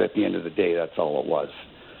 but at the end of the day, that's all it was.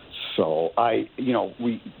 So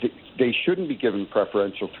they shouldn't be given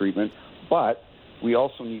preferential treatment, but we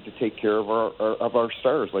also need to take care of our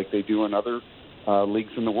stars like they do in other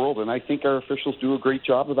leagues in the world. And I think our officials do a great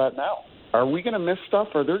job of that now. Are we going to miss stuff?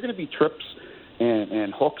 Are there going to be trips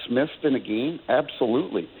and hooks missed in a game?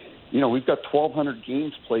 Absolutely. We've got 1,200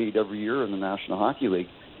 games played every year in the National Hockey League.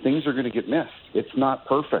 Things are going to get missed. It's not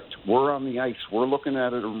perfect. We're on the ice. We're looking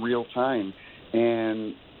at it in real time.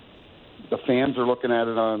 And the fans are looking at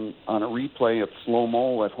it on a replay of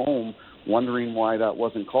slow-mo at home, wondering why that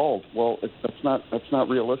wasn't called. Well, that's not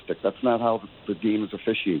realistic. That's not how the game is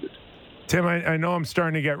officiated. Tim, I know I'm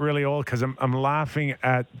starting to get really old because I'm laughing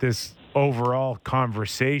at this overall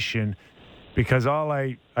conversation because all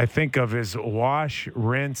I think of is wash,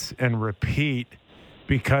 rinse, and repeat,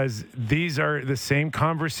 because these are the same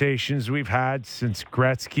conversations we've had since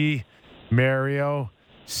Gretzky, Mario,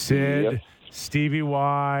 Sid, Yep. Stevie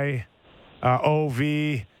Y, OV,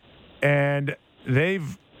 and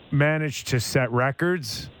they've managed to set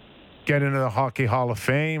records, get into the Hockey Hall of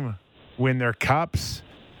Fame, win their cups.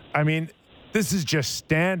 I mean, this is just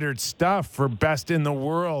standard stuff for best in the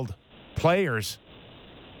world players.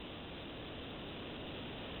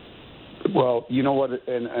 Well, you know what,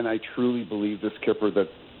 and I truly believe this, Kipper, that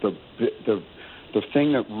the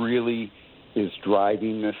thing that really is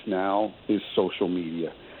driving this now is social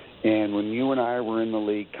media. And when you and I were in the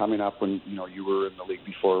league coming up, when you were in the league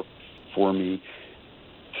before me,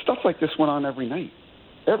 stuff like this went on every night.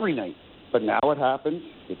 But now it happens.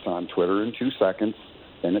 It's on Twitter in 2 seconds,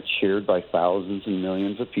 and it's shared by thousands and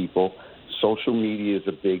millions of people. Social media is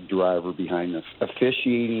a big driver behind this.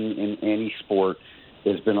 Officiating in any sport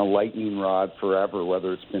has been a lightning rod forever,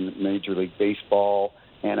 whether it's been Major League Baseball,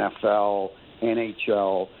 NFL,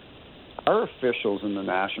 NHL. Our officials in the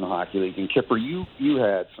National Hockey League, and Kipper, you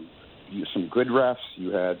had some good refs.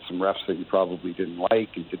 You had some refs that you probably didn't like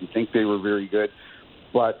and didn't think they were very good.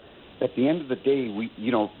 But at the end of the day,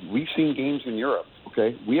 we've seen games in Europe.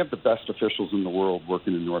 Okay, we have the best officials in the world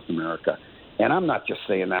working in North America, and I'm not just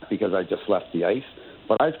saying that because I just left the ice.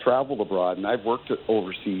 But I've traveled abroad and I've worked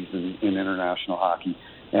overseas in international hockey,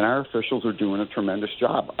 and our officials are doing a tremendous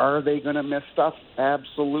job. Are they going to miss stuff?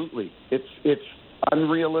 Absolutely. It's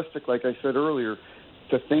unrealistic, like I said earlier,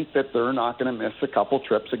 to think that they're not going to miss a couple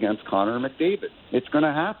trips against Connor McDavid. It's going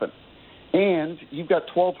to happen. And you've got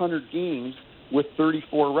 1,200 games with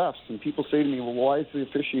 34 refs, and people say to me, well, why is the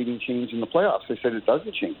officiating change in the playoffs? I said, it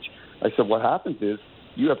doesn't change. I said, what happens is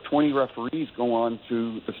you have 20 referees go on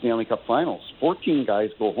to the Stanley Cup Finals. 14 guys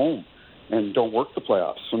go home and don't work the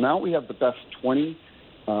playoffs. So now we have the best 20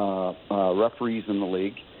 referees in the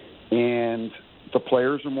league, and the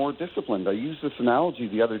players are more disciplined. I used this analogy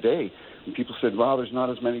the other day, and people said, wow, there's not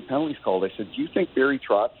as many penalties called. I said, do you think Barry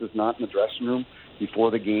Trotz is not in the dressing room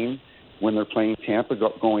before the game when they're playing Tampa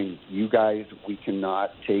going, you guys, we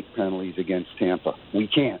cannot take penalties against Tampa. We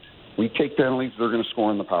can't. We take penalties, they're going to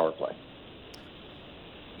score in the power play.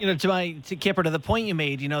 To Kipper, to the point you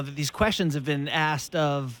made, that these questions have been asked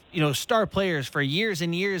of, star players for years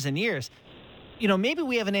and years and years. Maybe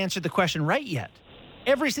we haven't answered the question right yet.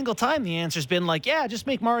 Every single time the answer's been like, yeah, just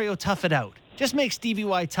make Mario tough it out. Just make Stevie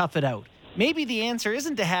Y tough it out. maybe the answer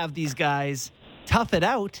isn't to have these guys tough it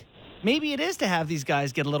out. Maybe it is to have these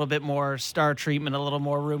guys get a little bit more star treatment, a little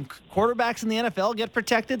more room. Quarterbacks in the NFL get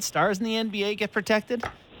protected. Stars in the NBA get protected.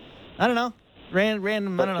 I don't know.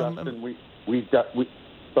 Random. I don't know. Justin, we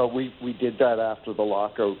did that after the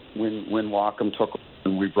lockout when Wacom took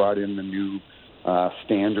and we brought in the new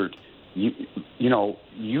standard. You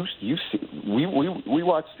see, we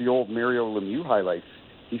watched the old Mario Lemieux highlights.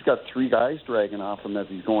 He's got 3 guys dragging off him as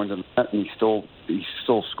he's going to the net, and he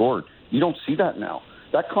still scored. You don't see that now.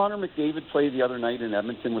 That Connor McDavid play the other night in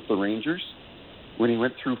Edmonton with the Rangers, when he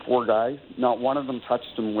went through 4 guys, not one of them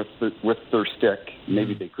touched him with their stick.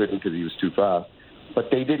 Maybe they couldn't because he was too fast.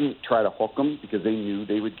 But they didn't try to hook him because they knew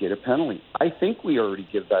they would get a penalty. I think we already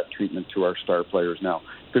give that treatment to our star players now.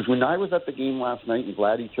 Because when I was at the game last night and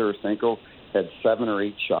Vladdy Tarasenko had 7 or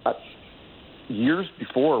 8 shots, years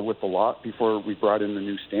before before we brought in the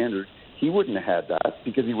new standard, he wouldn't have had that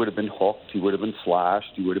because he would have been hooked, he would have been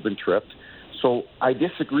slashed, he would have been tripped. So I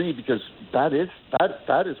disagree because that is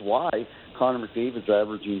why Connor McDavid's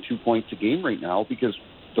averaging 2 points a game right now, because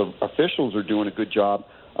the officials are doing a good job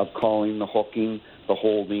of calling the hooking, the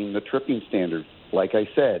holding, the tripping standard. Like I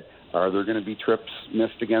said, are there going to be trips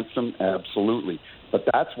missed against them? Absolutely. But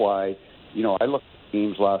that's why, I looked at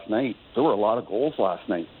games last night. There were a lot of goals last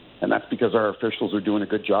night, and that's because our officials are doing a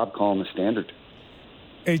good job calling the standard.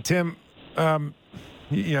 Hey, Tim, I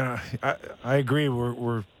agree.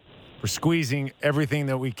 We're squeezing everything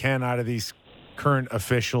that we can out of these current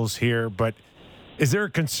officials here, but is there a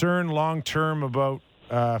concern long-term about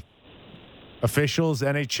officials,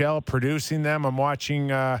 NHL, producing them? I'm watching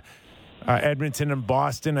Edmonton and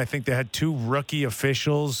Boston. I think they had 2 rookie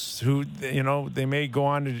officials who, they may go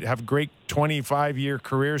on to have great 25-year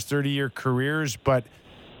careers, 30-year careers, but,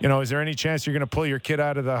 is there any chance you're going to pull your kid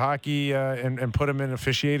out of the hockey and put him in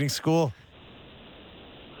officiating school?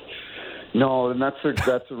 No, and that's a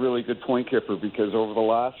really good point, Kipper, because over the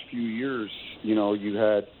last few years, you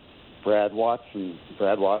had Brad Watson.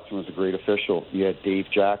 Brad Watson was a great official. You had Dave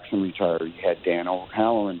Jackson retire. You had Dan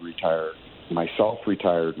O'Halloran retire. Myself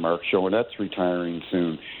retired. Mark Schoenet's retiring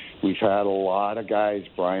soon. We've had a lot of guys,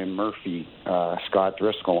 Brian Murphy, Scott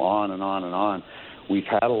Driscoll, on and on and on. We've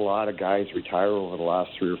had a lot of guys retire over the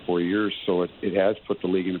last 3 or 4 years, so it has put the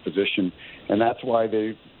league in a position, and that's why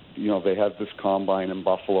they have this combine in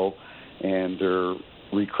Buffalo, and they're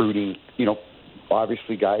recruiting,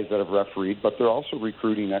 obviously guys that have refereed, but they're also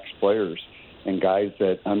recruiting ex-players and guys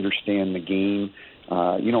that understand the game.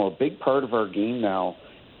 A big part of our game now,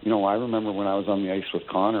 I remember when I was on the ice with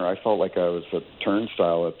Connor, I felt like I was a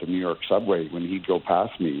turnstile at the New York subway when he'd go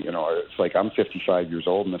past me. It's like I'm 55 years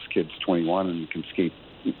old and this kid's 21 and can skate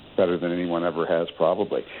better than anyone ever has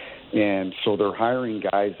probably. And so they're hiring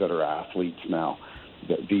guys that are athletes now.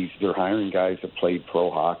 They're hiring guys that played pro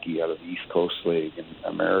hockey out of the East Coast League and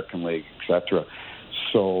American League, etc.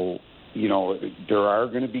 So, there are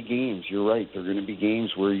going to be games. You're right. There are going to be games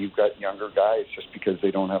where you've got younger guys just because they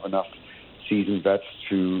don't have enough seasoned vets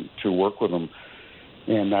to work with them.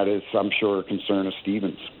 And that is, I'm sure, a concern of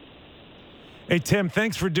Stevens. Hey, Tim,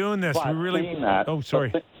 thanks for doing this. But we really. saying that, oh,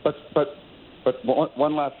 sorry. But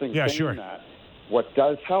one last thing. Yeah, saying sure. That, what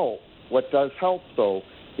does help, though,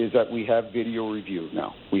 is that we have video review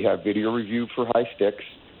now. We have video review for high sticks.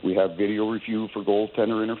 We have video review for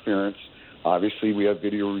goaltender interference. Obviously, we have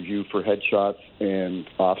video review for headshots and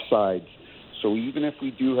offsides. So even if we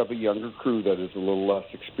do have a younger crew that is a little less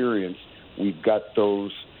experienced, we've got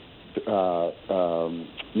those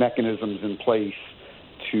mechanisms in place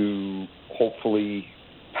to hopefully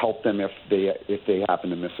help them if they happen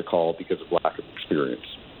to miss a call because of lack of experience.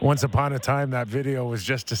 Once upon a time, that video was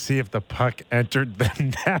just to see if the puck entered the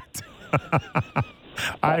net.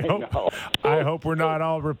 I hope we're not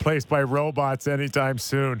all replaced by robots anytime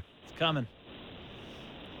soon. It's coming.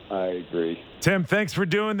 I agree. Tim, thanks for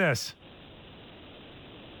doing this.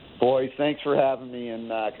 Boys, thanks for having me,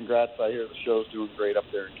 and congrats. I hear the show's doing great up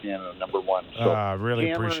there in Canada, #1. So really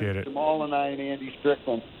Cameron, appreciate it. Jamal and I and Andy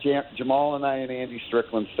Strickland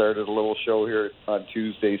started a little show here on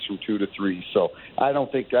Tuesdays from 2 to 3. So I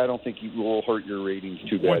don't think you will hurt your ratings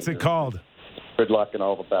too bad. What's it called? Good luck and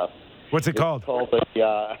all the best. What's it called?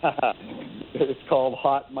 It's called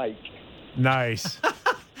Hot Mike. Nice.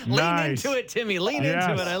 Lean into it, Timmy. Lean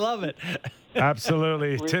into it. I love it.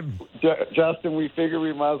 Absolutely. Tim. Justin, we figure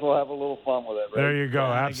we might as well have a little fun with it, right? There you go.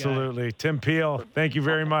 Absolutely. Tim Peel, thank you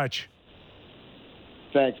very much.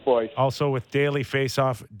 Thanks, boys. Also with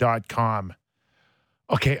dailyfaceoff.com.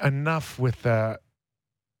 Okay, enough with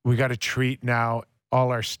we got to treat now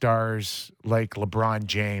all our stars like LeBron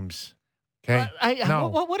James. Okay. No.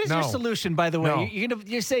 What is your No. solution, by the way? No.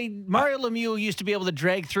 You say Mario Lemieux used to be able to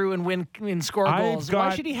drag through and win and score goals.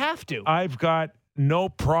 Why should he have to? I've got no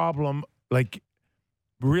problem like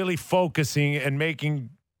really focusing and making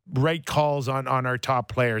right calls on our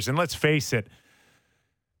top players. And let's face it,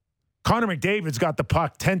 Connor McDavid's got the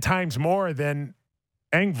puck 10 times more than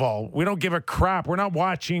Engvall. We don't give a crap. We're not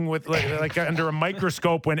watching with like under a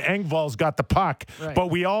microscope when Engvall's got the puck, Right. but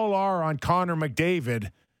we all are on Connor McDavid.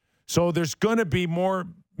 So there's going to be more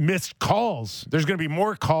missed calls. There's going to be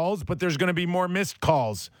more calls, but there's going to be more missed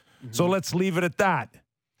calls. Mm-hmm. So let's leave it at that.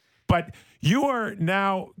 But you are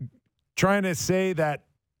now trying to say that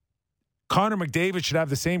Connor McDavid should have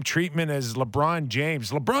the same treatment as LeBron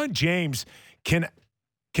James. LeBron James can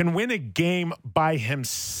win a game by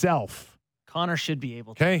himself. Connor should be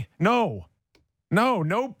able to. Okay? No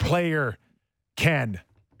player can.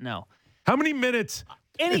 No. How many minutes?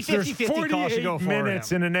 Any There's 50-50 call should go 48 for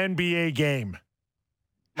minutes him. in an NBA game.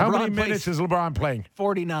 How LeBron many plays- minutes is LeBron playing?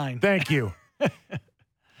 49. Thank you.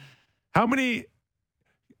 How many?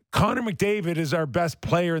 Connor McDavid is our best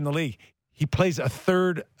player in the league. He plays a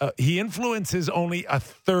third. He influences only a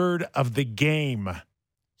third of the game.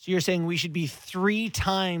 So you're saying we should be 3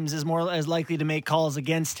 times as likely to make calls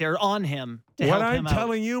against or on him to What help I'm him out.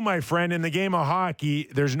 telling you, my friend, in the game of hockey,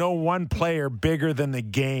 there's no one player bigger than the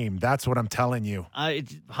game. That's what I'm telling you.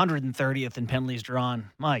 It's 130th in penalties drawn.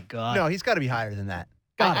 My God. No, he's got to be higher than that.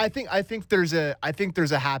 Got I think there's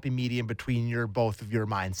a happy medium between both of your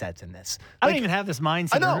mindsets in this. I Like, don't even have this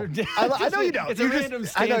mindset. I know. I know you don't. It's You a just- random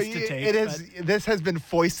I know stance to take. it is. This has been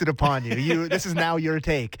foisted upon you. This is now your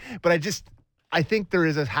take. But I think there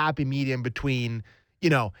is a happy medium between,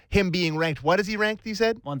 him being ranked. What is he ranked? You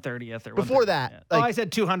said. 130th or Before 130th, that, yeah. like- I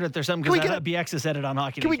said 200th or something Can we because get BX has said it on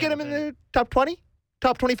Hockey. Can we get him in the top 20,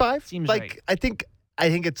 top 25? Seems like right. I think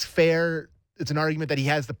it's fair. It's an argument that he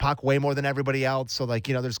has the puck way more than everybody else. So, there's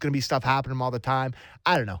going to be stuff happening to him all the time.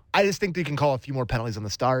 I don't know. I just think they can call a few more penalties on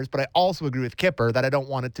the Stars. But I also agree with Kipper that I don't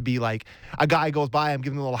want it to be like a guy goes by, I'm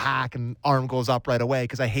giving him a little hack and arm goes up right away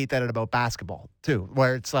because I hate that about basketball, too,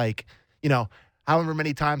 where it's like, however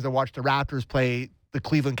many times I watched the Raptors play the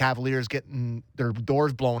Cleveland Cavaliers getting their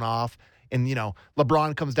doors blown off. And,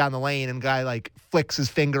 LeBron comes down the lane and guy flicks his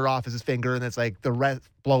finger off his finger and it's like the ref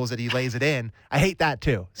blows it, he lays it in. I hate that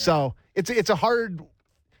too. Yeah. So it's a hard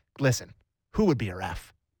listen. Who would be a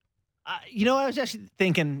ref? I was actually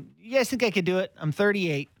thinking, you guys think I could do it? I'm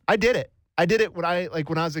 38. I did it. When I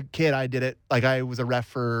was a kid, I did it. I was a ref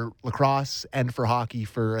for lacrosse and for hockey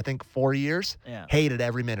for I think 4 years. Yeah. Hated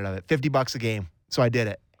every minute of it. $50 a game. So I did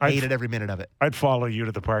it. Hated every minute of it. I'd follow you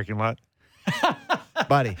to the parking lot.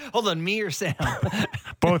 Buddy. Hold on, me or Sam?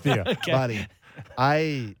 Both of you. Okay. Buddy.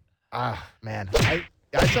 I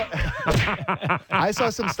saw I saw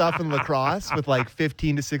some stuff in lacrosse with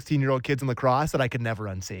 15 to 16-year-old kids in lacrosse that I could never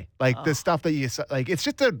unsee. The stuff that you it's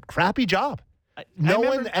just a crappy job. No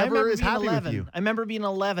one ever is happy with you. I remember being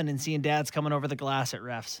 11 and seeing dads coming over the glass at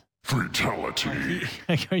refs. Fatality.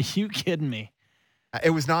 Are you kidding me?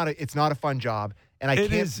 It's not a fun job, and I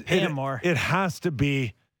can't. It has to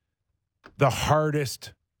be the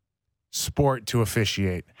hardest sport to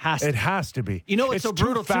officiate. It has to be. You know what's It's so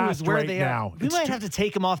brutal too too is fast where right they now. are. We might have to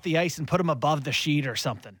take them off the ice and put them above the sheet or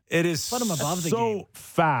something. It is Put 'em above the so game.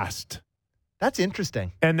 fast, That's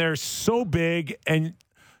interesting. and they're so big. And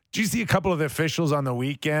do you see a couple of the officials on the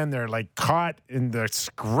weekend? They're caught in the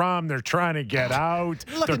scrum. They're trying to get out.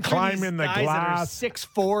 You're looking They're through climbing the these guys glass. that are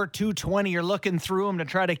 6'4", 220. You're looking through them to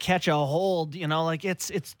try to catch a hold.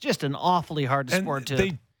 It's just an awfully hard And sport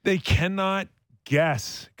to. they cannot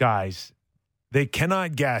guess, guys. They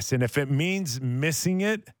cannot guess. And if it means missing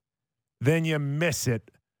it, then you miss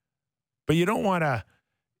it. But you don't want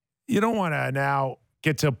to now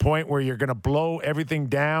get to a point where you're going to blow everything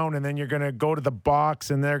down and then you're going to go to the box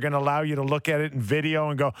and they're going to allow you to look at it in video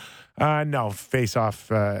and go, no, face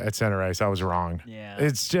off at center ice. I was wrong. Yeah.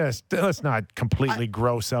 It's just, let's not completely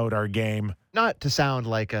gross out our game. Not to sound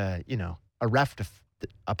like a ref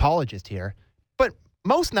apologist here, but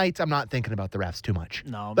most nights I'm not thinking about the refs too much.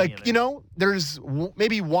 No, me either. There's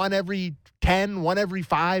maybe one every 10, one every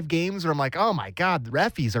 5 games where I'm like, oh my God, the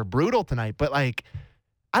referees are brutal tonight. But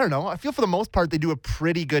I don't know. I feel for the most part they do a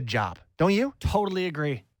pretty good job. Don't you? Totally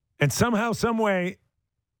agree. And somehow, some way,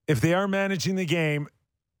 if they are managing the game,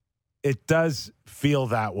 it does feel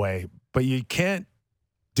that way. But you can't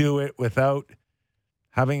do it without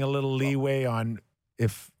having a little leeway on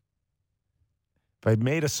if I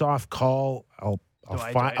made a soft call,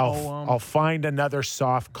 I'll find another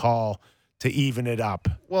soft call to even it up.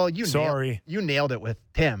 Well, you nailed it with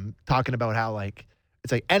Tim talking about how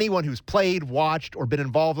it's anyone who's played, watched, or been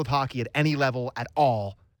involved with hockey at any level at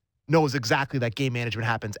all knows exactly that game management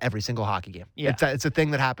happens every single hockey game. Yeah. It's a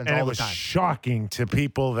thing that happens And all it the was time. shocking to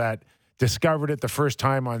people that discovered it the first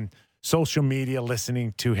time on social media,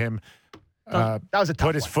 listening to him That was a tough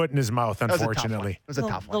put his one. foot in his mouth, That was a tough one. unfortunately. It was a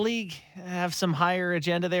tough The one. league have some higher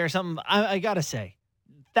agenda there or something. I got to say,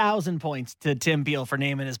 1,000 points to Tim Beal for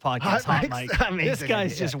naming his podcast Hot Mike's Mike. amazing This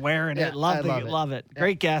guy's idea. just wearing Yeah, it. Love I it. love Love it. it.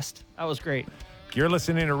 Great guest. That was great. You're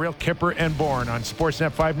listening to Real Kipper and Bourne on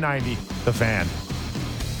Sportsnet 590, The Fan.